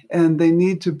body, and they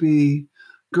need to be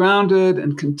grounded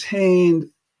and contained.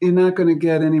 You're not going to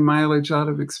get any mileage out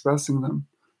of expressing them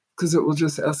because it will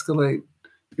just escalate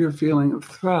your feeling of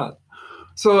threat.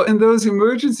 So in those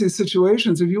emergency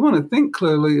situations, if you want to think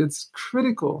clearly, it's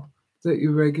critical that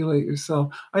you regulate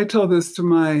yourself. I tell this to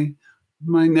my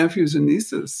nephews and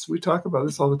nieces. We talk about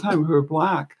this all the time, who are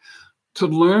Black, to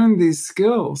learn these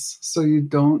skills so you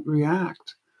don't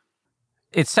react.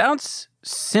 It sounds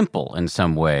simple in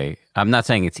some way. I'm not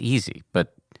saying it's easy,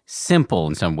 but simple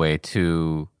in some way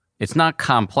to, it's not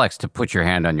complex to put your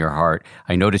hand on your heart.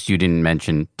 I noticed you didn't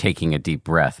mention taking a deep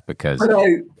breath because but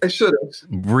I should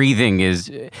have. Breathing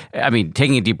is,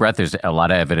 taking a deep breath, there's a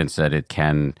lot of evidence that it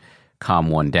can calm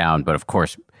one down. But of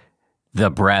course, the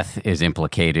breath is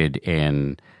implicated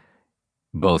in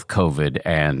both COVID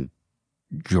and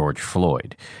George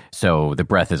Floyd. So the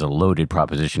breath is a loaded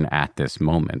proposition at this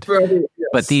moment. Right, yes.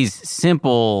 But these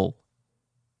simple,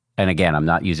 and again, I'm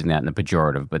not using that in the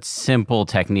pejorative, but simple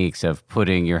techniques of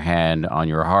putting your hand on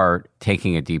your heart,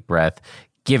 taking a deep breath,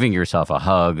 giving yourself a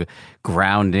hug,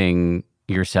 grounding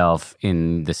yourself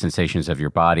in the sensations of your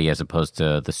body as opposed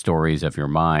to the stories of your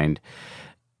mind.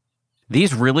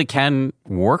 These really can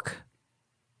work.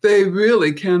 They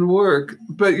really can work.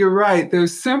 But you're right, they're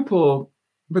simple,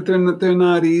 but they're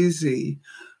not easy.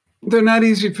 They're not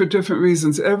easy for different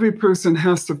reasons. Every person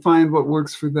has to find what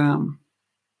works for them.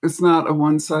 It's not a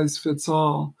one size fits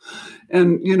all.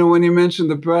 And, when you mention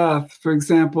the breath, for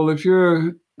example, if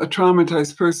you're a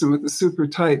traumatized person with a super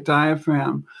tight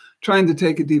diaphragm, trying to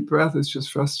take a deep breath is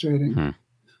just frustrating.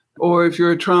 Or if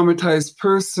you're a traumatized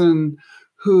person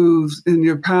who's in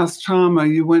your past trauma,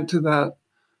 you went to that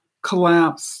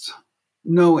collapsed,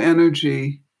 no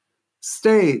energy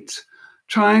state,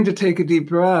 trying to take a deep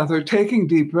breath or taking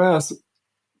deep breaths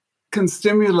can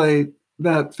stimulate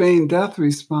that feigned death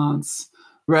response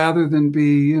rather than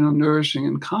be, nourishing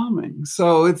and calming.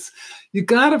 So you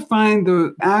got to find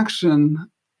the action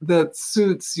that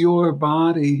suits your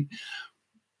body.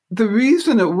 The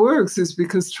reason it works is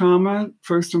because trauma,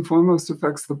 first and foremost,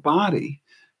 affects the body.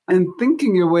 And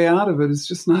thinking your way out of it is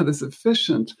just not as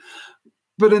efficient.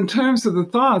 But in terms of the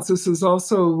thoughts, this is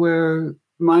also where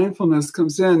mindfulness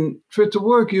comes in. For it to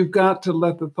work, you've got to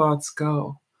let the thoughts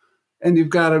go. And you've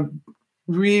got to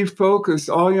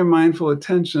refocus all your mindful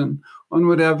attention on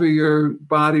whatever your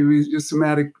body, your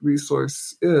somatic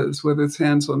resource is, whether it's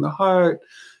hands on the heart,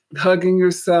 hugging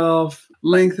yourself,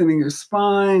 lengthening your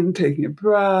spine, taking a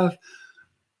breath,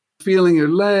 feeling your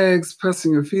legs,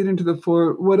 pressing your feet into the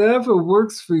floor, whatever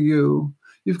works for you,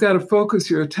 you've got to focus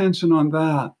your attention on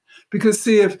that. Because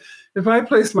see, if I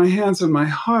place my hands on my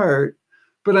heart,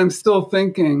 but I'm still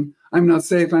thinking, I'm not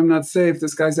safe,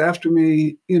 this guy's after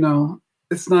me,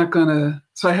 it's not gonna,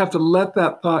 so I have to let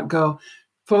that thought go.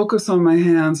 Focus on my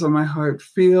hands, on my heart,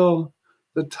 feel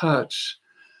the touch.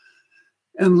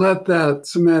 and let that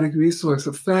somatic resource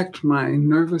affect my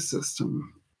nervous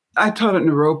system. I taught at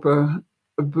Naropa,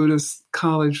 a Buddhist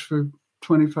college, for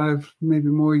 25, maybe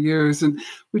more years. And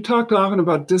we talked often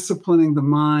about disciplining the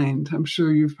mind. I'm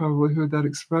sure you've probably heard that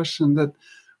expression, that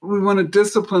we want to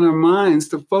discipline our minds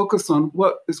to focus on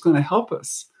what is going to help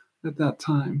us at that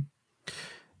time.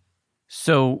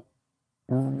 So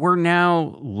we're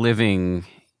now living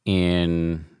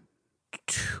in,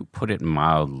 to put it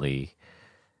mildly,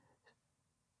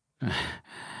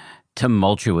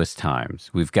 tumultuous times.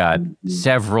 We've got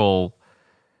several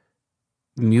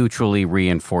mutually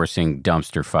reinforcing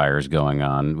dumpster fires going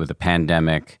on with a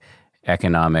pandemic,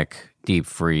 economic deep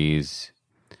freeze,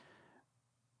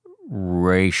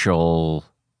 racial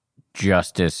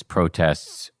justice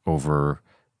protests over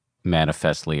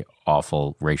manifestly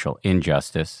awful racial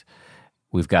injustice.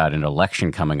 We've got an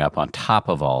election coming up on top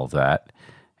of all of that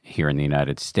here in the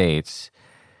United States.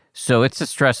 So it's a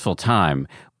stressful time.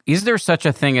 Is there such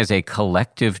a thing as a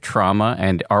collective trauma,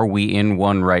 and are we in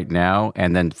one right now?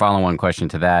 And then follow-on question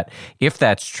to that, if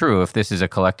that's true, if this is a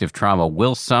collective trauma,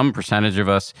 will some percentage of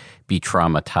us be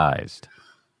traumatized?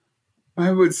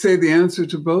 I would say the answer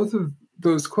to both of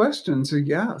those questions are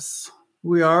yes.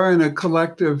 We are in a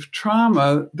collective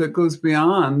trauma that goes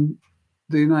beyond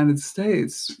the United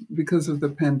States because of the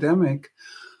pandemic.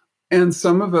 And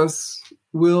some of us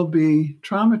will be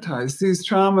traumatized. These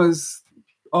traumas,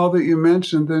 all that you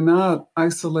mentioned, they're not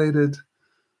isolated.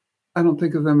 I don't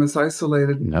think of them as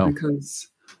isolated because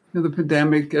the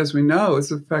pandemic, as we know,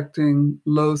 is affecting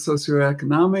low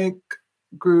socioeconomic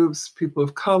groups, people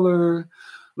of color,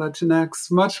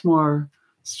 Latinx, much more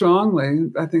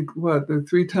strongly. I think, they're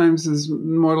 3 times as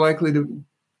more likely to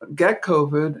get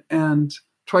COVID and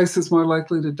twice as more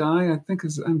likely to die. I think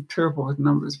I'm terrible with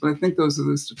numbers, but I think those are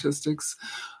the statistics.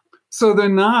 So they're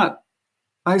not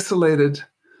isolated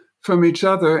from each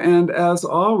other. And as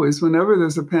always, whenever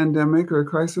there's a pandemic or a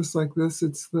crisis like this,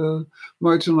 it's the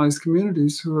marginalized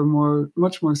communities who are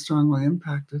much more strongly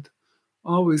impacted,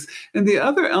 always. And the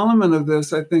other element of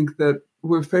this, I think, that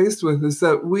we're faced with is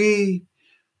that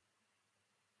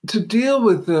to deal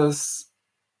with this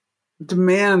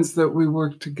demands that we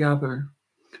work together.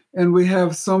 And we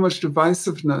have so much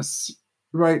divisiveness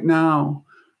right now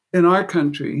in our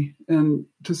country and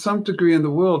to some degree in the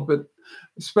world, but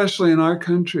especially in our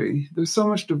country. There's so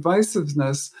much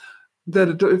divisiveness that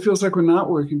it feels like we're not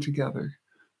working together.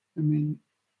 I mean,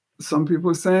 some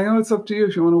people are saying, it's up to you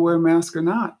if you want to wear a mask or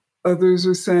not. Others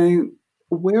are saying,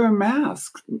 wear a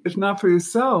mask, if not for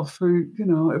yourself, for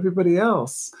everybody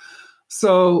else.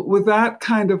 So with that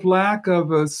kind of lack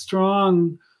of a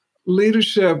strong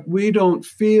leadership, we don't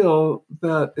feel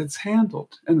that it's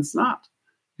handled, and it's not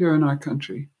here in our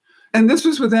country. And this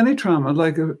was with any trauma,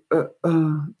 like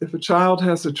if a child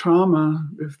has a trauma,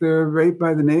 if they're raped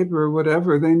by the neighbor or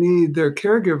whatever, they need their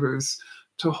caregivers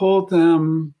to hold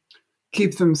them,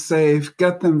 keep them safe,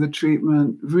 get them the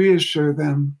treatment, reassure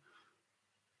them.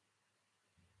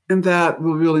 And that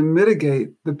will really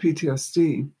mitigate the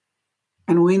PTSD.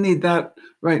 And we need that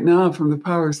right now from the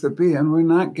powers that be, and we're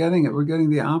not getting it. We're getting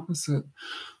the opposite.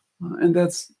 And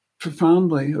that's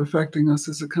profoundly affecting us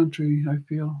as a country, I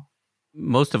feel.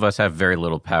 Most of us have very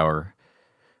little power,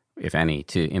 if any,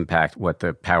 to impact what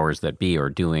the powers that be are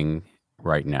doing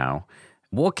right now.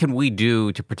 What can we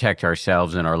do to protect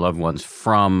ourselves and our loved ones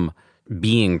from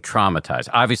being traumatized?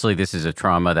 Obviously, this is a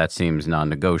trauma that seems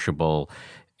non-negotiable.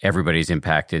 Everybody's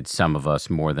impacted, some of us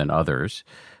more than others,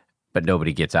 but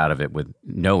nobody gets out of it with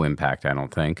no impact, I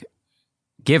don't think.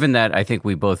 Given that, I think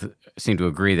we both seem to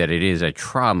agree that it is a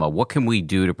trauma. What can we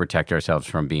do to protect ourselves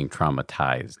from being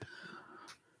traumatized?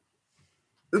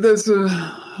 There's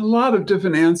a lot of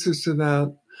different answers to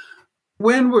that.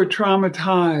 When we're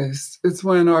traumatized, it's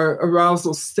when our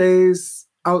arousal stays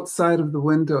outside of the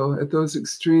window at those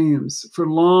extremes for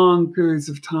long periods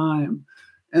of time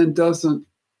and doesn't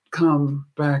come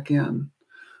back in.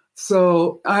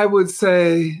 So I would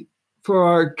say for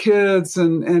our kids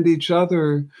and each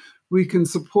other, we can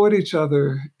support each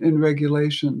other in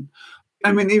regulation.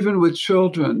 I mean, even with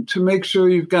children, to make sure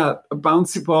you've got a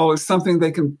bouncy ball or something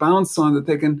they can bounce on, that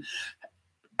they can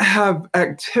have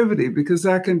activity, because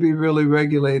that can be really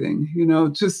regulating,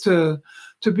 just to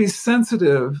be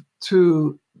sensitive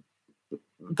to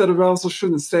that arousal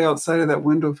shouldn't stay outside of that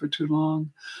window for too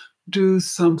long. Do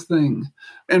something.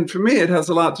 And for me, it has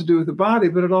a lot to do with the body,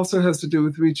 but it also has to do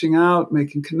with reaching out,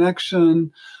 making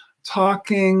connection,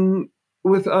 talking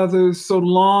with others, so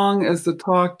long as the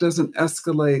talk doesn't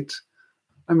escalate.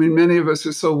 I mean, many of us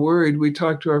are so worried. We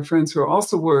talk to our friends who are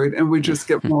also worried, and we just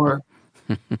get more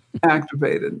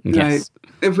activated, yes. Right?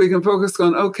 If we can focus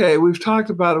on, okay, we've talked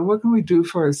about it. What can we do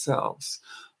for ourselves?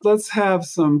 let's have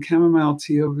some chamomile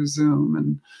tea over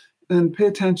Zoom and pay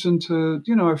attention to,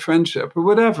 our friendship or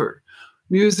whatever.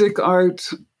 Music, art,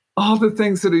 all the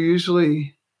things that are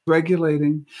usually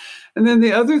regulating. And then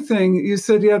the other thing, you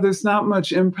said, there's not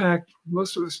much impact.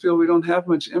 Most of us feel we don't have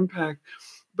much impact.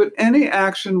 But any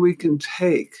action we can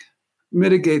take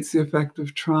mitigates the effect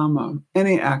of trauma.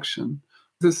 Any action.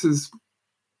 This is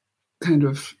kind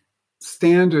of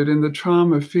standard in the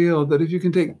trauma field, that if you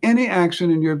can take any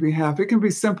action in your behalf, it can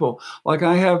be simple. Like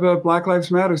I have a Black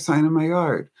Lives Matter sign in my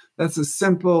yard. That's a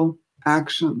simple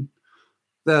action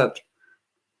that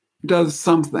does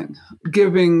something.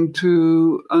 Giving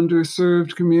to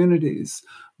underserved communities,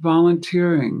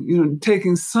 volunteering,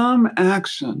 taking some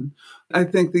action. I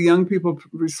think the young people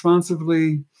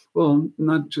responsibly, well,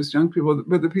 not just young people,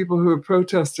 but the people who are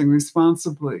protesting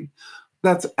responsibly,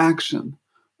 that's action.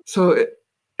 So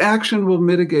action will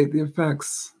mitigate the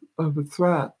effects of a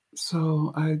threat.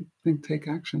 So I think take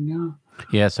action,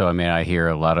 Yeah, so I hear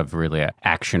a lot of really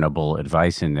actionable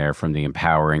advice in there, from the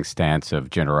empowering stance of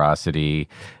generosity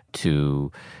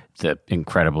to the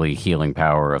incredibly healing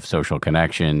power of social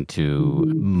connection to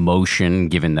motion,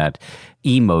 given that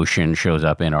emotion shows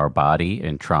up in our body,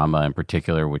 in trauma in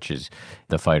particular, which is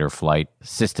the fight or flight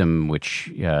system,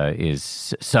 which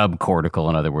is subcortical.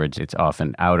 In other words, it's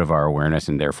often out of our awareness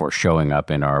and therefore showing up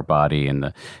in our body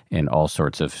in all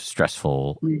sorts of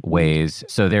stressful ways.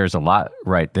 So there's a lot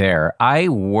right there. I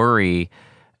worry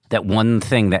that one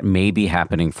thing that may be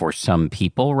happening for some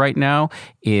people right now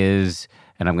is,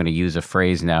 and I'm going to use a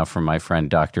phrase now from my friend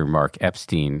Dr. Mark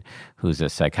Epstein, who's a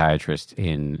psychiatrist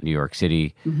in New York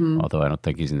City, although I don't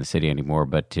think he's in the city anymore,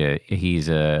 but he's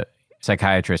a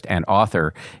psychiatrist and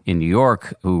author in New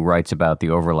York who writes about the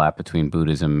overlap between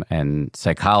Buddhism and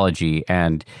psychology.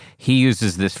 And he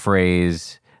uses this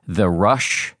phrase, the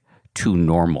rush to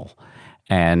normal.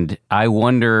 And I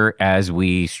wonder, as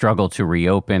we struggle to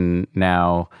reopen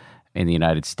now in the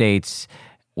United States,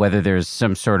 whether there's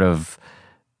some sort of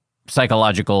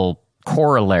psychological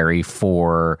corollary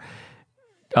for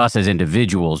us as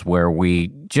individuals where we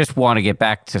just want to get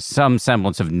back to some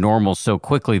semblance of normal so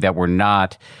quickly that we're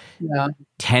not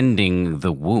tending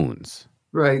the wounds.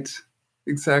 Right.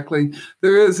 Exactly.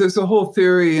 There's a whole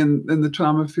theory in the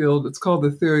trauma field. It's called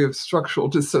the theory of structural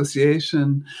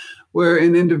dissociation, where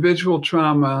in individual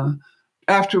trauma,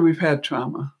 after we've had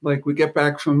trauma, like we get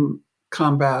back from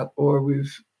combat or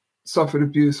we've suffered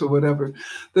abuse or whatever,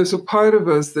 there's a part of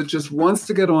us that just wants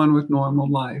to get on with normal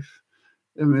life.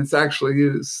 I mean, it's actually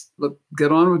is, look,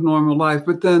 get on with normal life.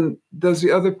 But then there's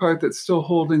the other part that's still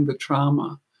holding the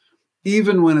trauma,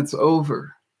 even when it's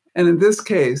over. And in this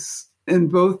case, in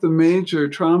both the major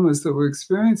traumas that we're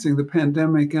experiencing, the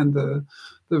pandemic and the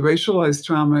racialized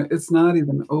trauma, it's not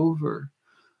even over.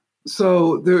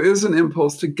 So there is an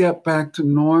impulse to get back to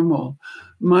normal.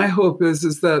 My hope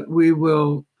is that we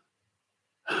will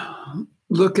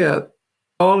look at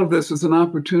all of this as an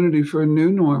opportunity for a new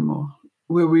normal,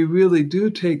 where we really do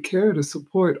take care to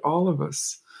support all of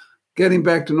us. Getting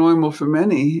back to normal for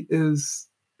many is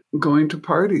going to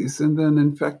parties and then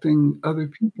infecting other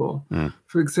people,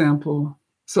 for example.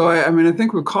 So I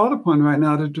think we're called upon right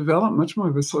now to develop much more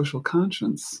of a social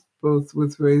conscience, both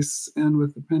with race and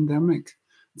with the pandemic.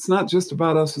 It's not just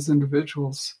about us as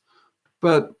individuals,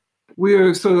 but we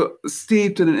are so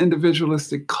steeped in an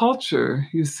individualistic culture,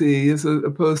 you see, as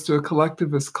opposed to a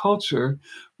collectivist culture,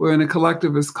 where in a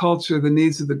collectivist culture, the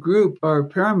needs of the group are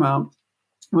paramount,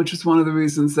 which is one of the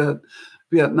reasons that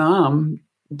Vietnam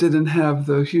didn't have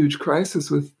the huge crisis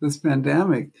with this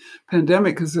pandemic,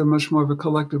 because they're much more of a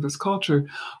collectivist culture.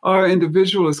 Our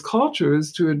individualist culture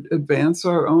is to advance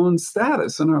our own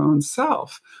status and our own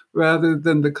self rather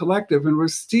than the collective. And we're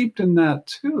steeped in that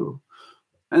too.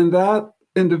 And that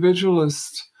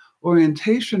individualist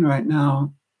orientation right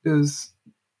now is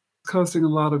causing a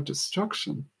lot of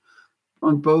destruction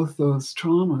on both those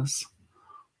traumas.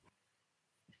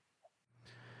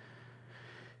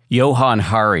 Johann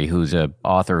Hari, who's an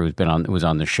author who was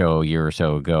on the show a year or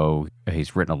so ago,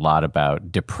 he's written a lot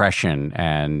about depression,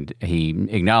 and he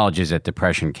acknowledges that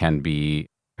depression can be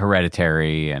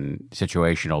hereditary and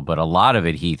situational, but a lot of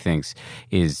it he thinks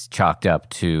is chalked up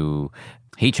to,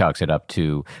 he chalks it up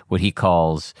to what he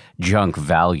calls junk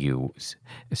values.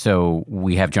 So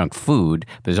we have junk food,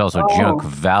 but there's also junk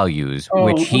values,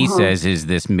 which he says is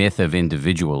this myth of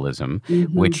individualism,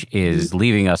 which is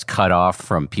leaving us cut off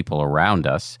from people around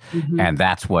us. And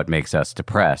that's what makes us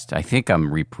depressed. I think I'm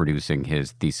reproducing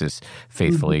his thesis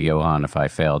faithfully, Johann. If I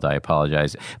failed, I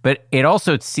apologize. But it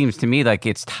also seems to me like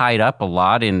it's tied up a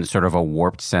lot in sort of a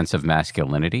warped sense of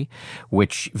masculinity,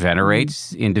 which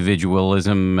venerates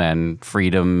individualism and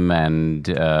freedom and,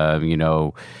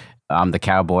 I'm the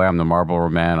cowboy, I'm the Marlboro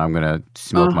Man, I'm going to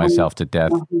smoke myself to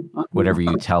death, whatever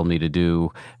you tell me to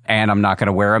do, and I'm not going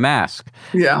to wear a mask.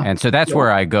 Yeah. And so that's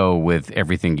where I go with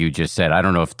everything you just said. I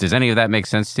don't know does any of that make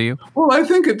sense to you? Well, I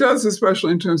think it does,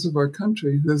 especially in terms of our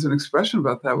country. There's an expression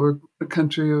about that. We're a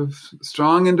country of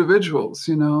strong individuals,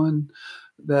 and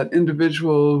that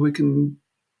individual, we can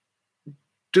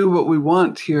do what we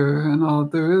want here, and all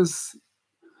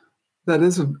that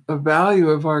is a value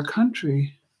of our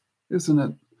country, isn't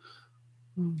it?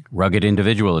 Rugged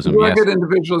individualism. Rugged yes.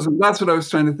 individualism. That's what I was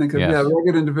trying to think of. Yes. Yeah,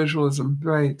 rugged individualism.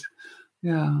 Right.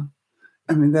 Yeah.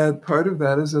 I mean, that part of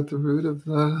that is at the root of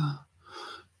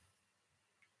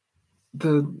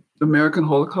the American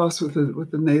Holocaust with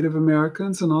the Native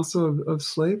Americans, and also of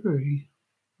slavery.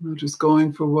 Just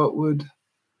going for what would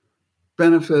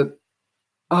benefit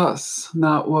us,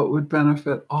 not what would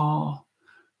benefit all.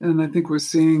 And I think we're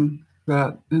seeing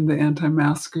that in the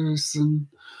anti-maskers and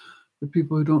the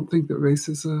people who don't think that race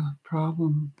is a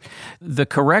problem. The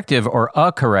corrective, or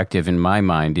a corrective in my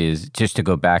mind, is just to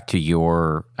go back to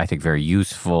your, I think, very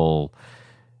useful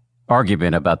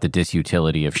argument about the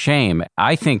disutility of shame.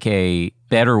 I think a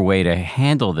better way to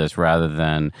handle this, rather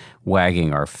than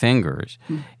wagging our fingers,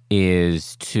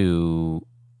 is to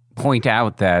point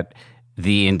out that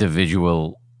the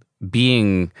individual,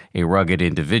 being a rugged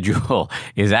individual,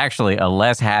 is actually a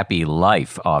less happy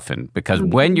life often, because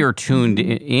when you're tuned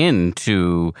in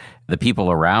to the people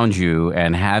around you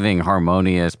and having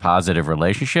harmonious, positive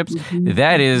relationships,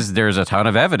 there's a ton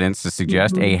of evidence to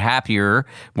suggest a happier,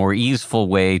 more easeful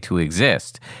way to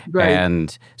exist. Right.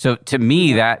 And so to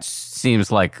me, that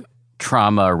seems like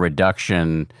trauma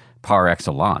reduction par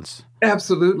excellence.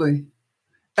 Absolutely.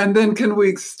 And then can we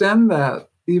extend that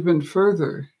even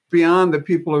further beyond the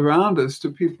people around us to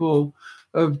people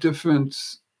of different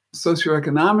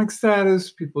socioeconomic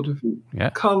status, people different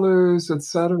colors,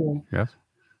 etc.? Yes.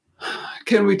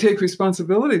 Can we take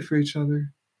responsibility for each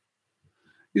other?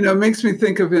 It makes me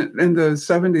think of it in the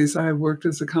 70s. I worked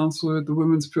as a counselor at the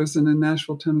women's prison in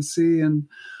Nashville, Tennessee, and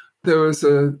there was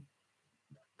a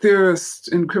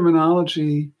theorist in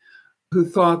criminology who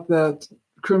thought that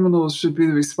criminals should be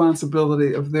the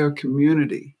responsibility of their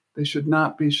community. They should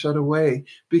not be shut away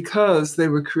because they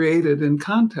were created in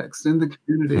context in the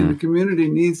community, and the community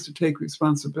needs to take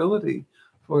responsibility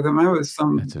for them. I was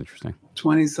That's interesting.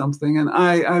 20-something, and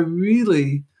I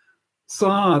really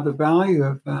saw the value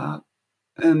of that.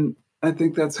 And I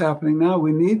think that's happening now.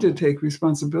 We need to take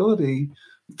responsibility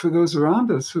for those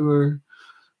around us who are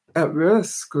at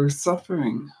risk or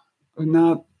suffering or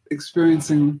not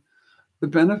experiencing the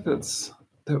benefits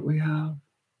that we have.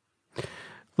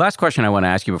 Last question I want to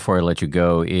ask you before I let you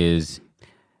go is,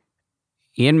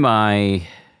 in my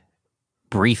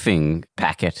briefing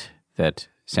packet that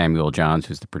Samuel Johns,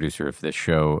 who's the producer of this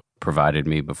show, provided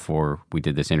me before we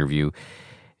did this interview,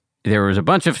 there was a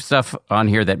bunch of stuff on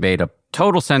here that made a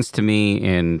total sense to me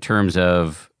in terms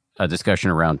of a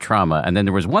discussion around trauma. And then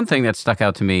there was one thing that stuck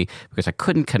out to me because I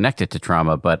couldn't connect it to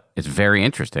trauma, but it's very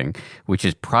interesting, which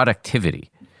is productivity.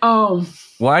 Oh.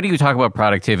 Why do you talk about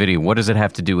productivity? What does it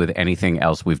have to do with anything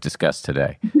else we've discussed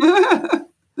today?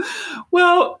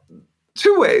 Well,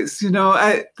 two ways.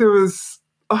 There was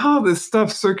all this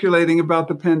stuff circulating about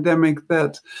the pandemic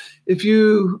that if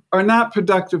you are not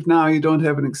productive now, you don't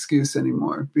have an excuse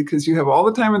anymore because you have all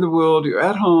the time in the world. You're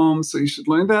at home, so you should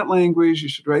learn that language. You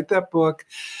should write that book.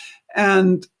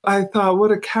 And I thought, what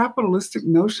a capitalistic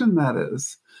notion that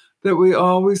is, that we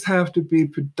always have to be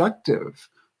productive.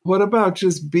 What about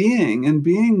just being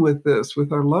with this,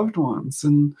 with our loved ones,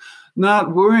 and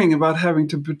not worrying about having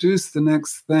to produce the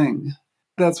next thing?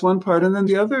 That's one part. And then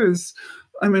the other is,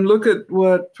 look at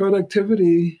what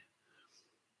productivity,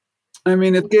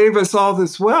 it gave us all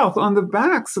this wealth on the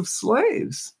backs of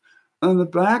slaves, on the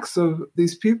backs of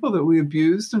these people that we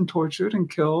abused and tortured and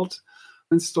killed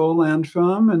and stole land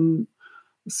from. And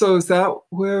so is that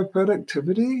where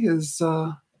productivity is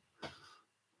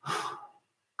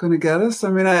going to get us?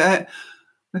 I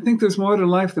think there's more to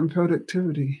life than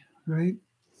productivity, right?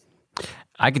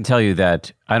 I can tell you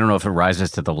that I don't know if it rises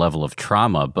to the level of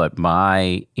trauma, but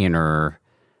my inner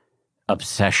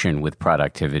obsession with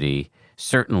productivity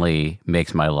certainly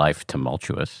makes my life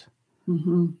tumultuous.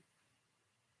 Mm-hmm.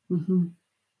 Mm-hmm.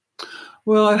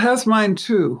 Well, it has mine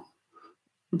too.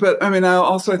 But I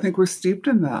think we're steeped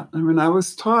in that. I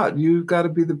was taught you've got to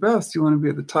be the best. You want to be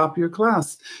at the top of your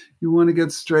class. You want to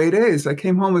get straight A's. I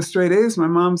came home with straight A's. My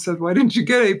mom said, "Why didn't you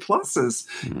get A pluses?"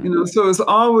 Mm-hmm. So it's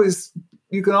always,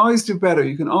 you can always do better.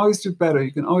 You can always do better.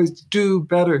 You can always do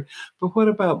better. But what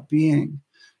about being?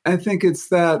 I think it's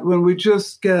that when we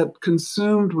just get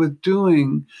consumed with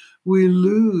doing, we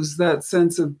lose that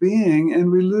sense of being,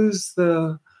 and we lose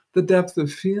the the depth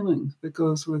of feeling that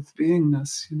goes with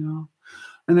beingness,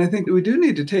 And I think we do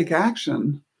need to take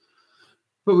action,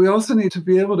 but we also need to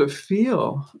be able to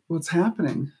feel what's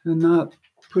happening and not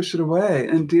push it away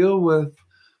and deal with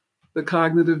the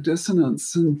cognitive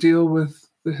dissonance and deal with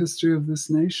the history of this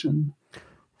nation.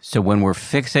 So when we're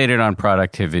fixated on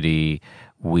productivity,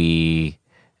 we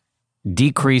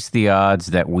decrease the odds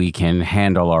that we can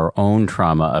handle our own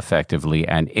trauma effectively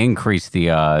and increase the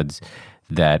odds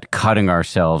that cutting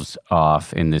ourselves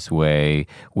off in this way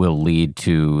will lead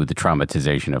to the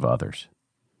traumatization of others.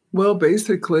 Well,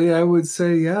 basically, I would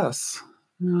say yes.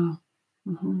 Yeah.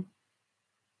 Mm-hmm.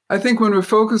 I think when we're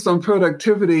focused on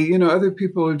productivity, other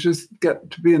people just get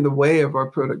to be in the way of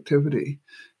our productivity.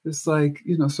 It's like,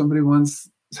 somebody once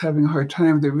is having a hard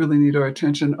time, they really need our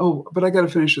attention. Oh, but I got to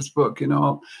finish this book,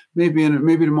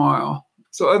 maybe tomorrow.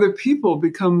 So other people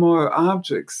become more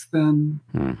objects than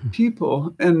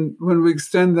people. And when we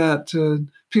extend that to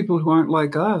people who aren't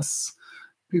like us,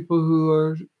 people who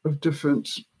are of different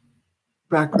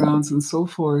backgrounds and so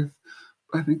forth,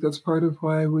 I think that's part of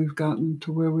why we've gotten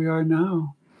to where we are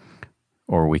now.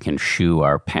 Or we can shoo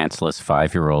our pantsless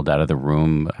 5-year-old out of the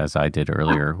room, as I did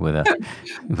earlier, without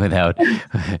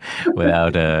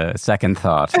a second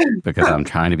thought, because I'm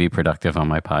trying to be productive on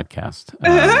my podcast.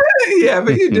 Yeah,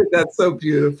 but you did that so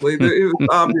beautifully. It was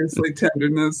obviously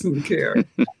tenderness and care.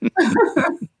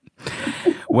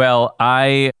 Well,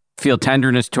 I feel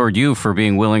tenderness toward you for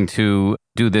being willing to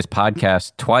do this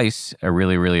podcast twice. I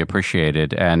really, really appreciate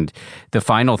it. And the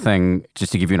final thing,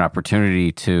 just to give you an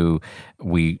opportunity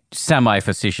we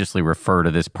semi-facetiously refer to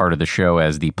this part of the show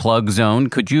as the plug zone.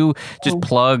 Could you just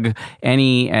plug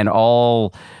any and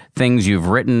all things you've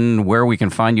written, where we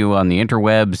can find you on the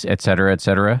interwebs, et cetera, et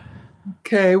cetera?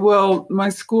 Okay, well, my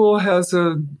school has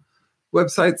a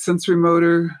website,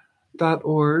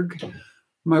 sensorimotor.org.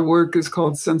 My work is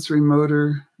called Sensory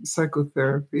Motor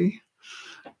Psychotherapy.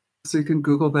 So you can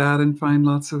Google that and find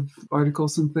lots of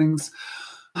articles and things.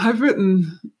 I've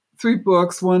written 3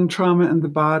 books, one, Trauma in the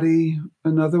Body,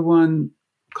 another one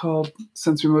called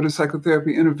Sensory Motor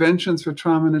Psychotherapy, Interventions for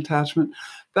Trauma and Attachment.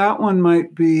 That one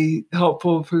might be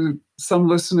helpful for some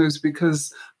listeners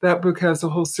because that book has a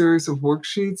whole series of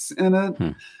worksheets in it.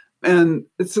 And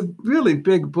it's a really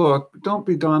big book. Don't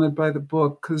be daunted by the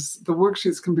book because the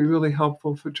worksheets can be really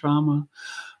helpful for trauma.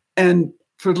 And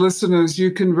for listeners, you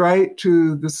can write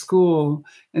to the school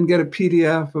and get a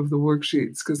PDF of the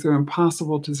worksheets because they're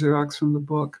impossible to Xerox from the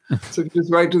book. So if you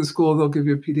just write to the school, they'll give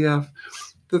you a PDF.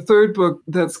 The 3rd book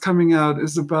that's coming out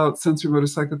is about sensory motor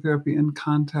psychotherapy in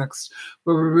context,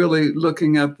 where we're really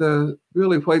looking at the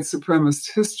really white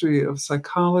supremacist history of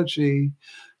psychology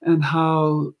and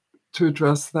how to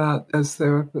address that as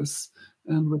therapists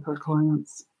and with our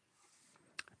clients.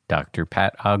 Dr.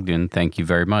 Pat Ogden, thank you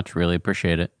very much. Really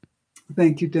appreciate it.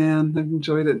 Thank you, Dan. I've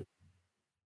enjoyed it.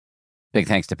 Big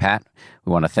thanks to Pat.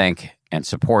 We want to thank and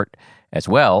support as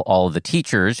well all of the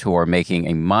teachers who are making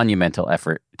a monumental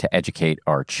effort to educate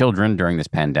our children during this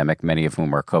pandemic, many of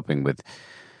whom are coping with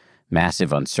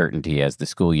massive uncertainty as the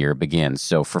school year begins.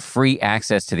 So for free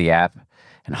access to the app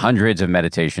and hundreds of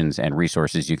meditations and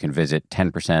resources, you can visit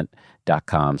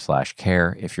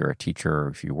 10%.com/care. If you're a teacher or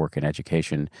if you work in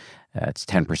education, it's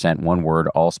 10%, one word,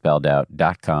 all spelled out,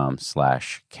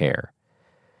 .com/care.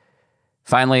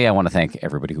 Finally, I want to thank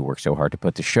everybody who worked so hard to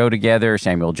put the show together.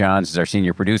 Samuel Johns is our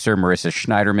senior producer. Marissa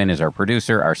Schneiderman is our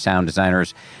producer. Our sound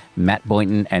designers, Matt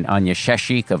Boynton and Anya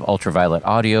Sheshik of Ultraviolet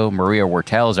Audio. Maria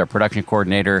Wortel is our production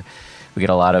coordinator. We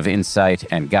get a lot of insight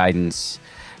and guidance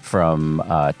from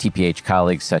TPH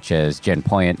colleagues such as Jen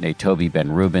Poyant, Nate Toby,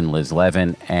 Ben Rubin, Liz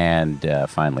Levin. And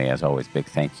finally, as always, big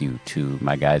thank you to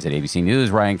my guys at ABC News,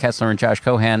 Ryan Kessler and Josh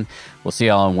Cohan. We'll see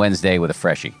you all on Wednesday with a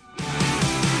freshie.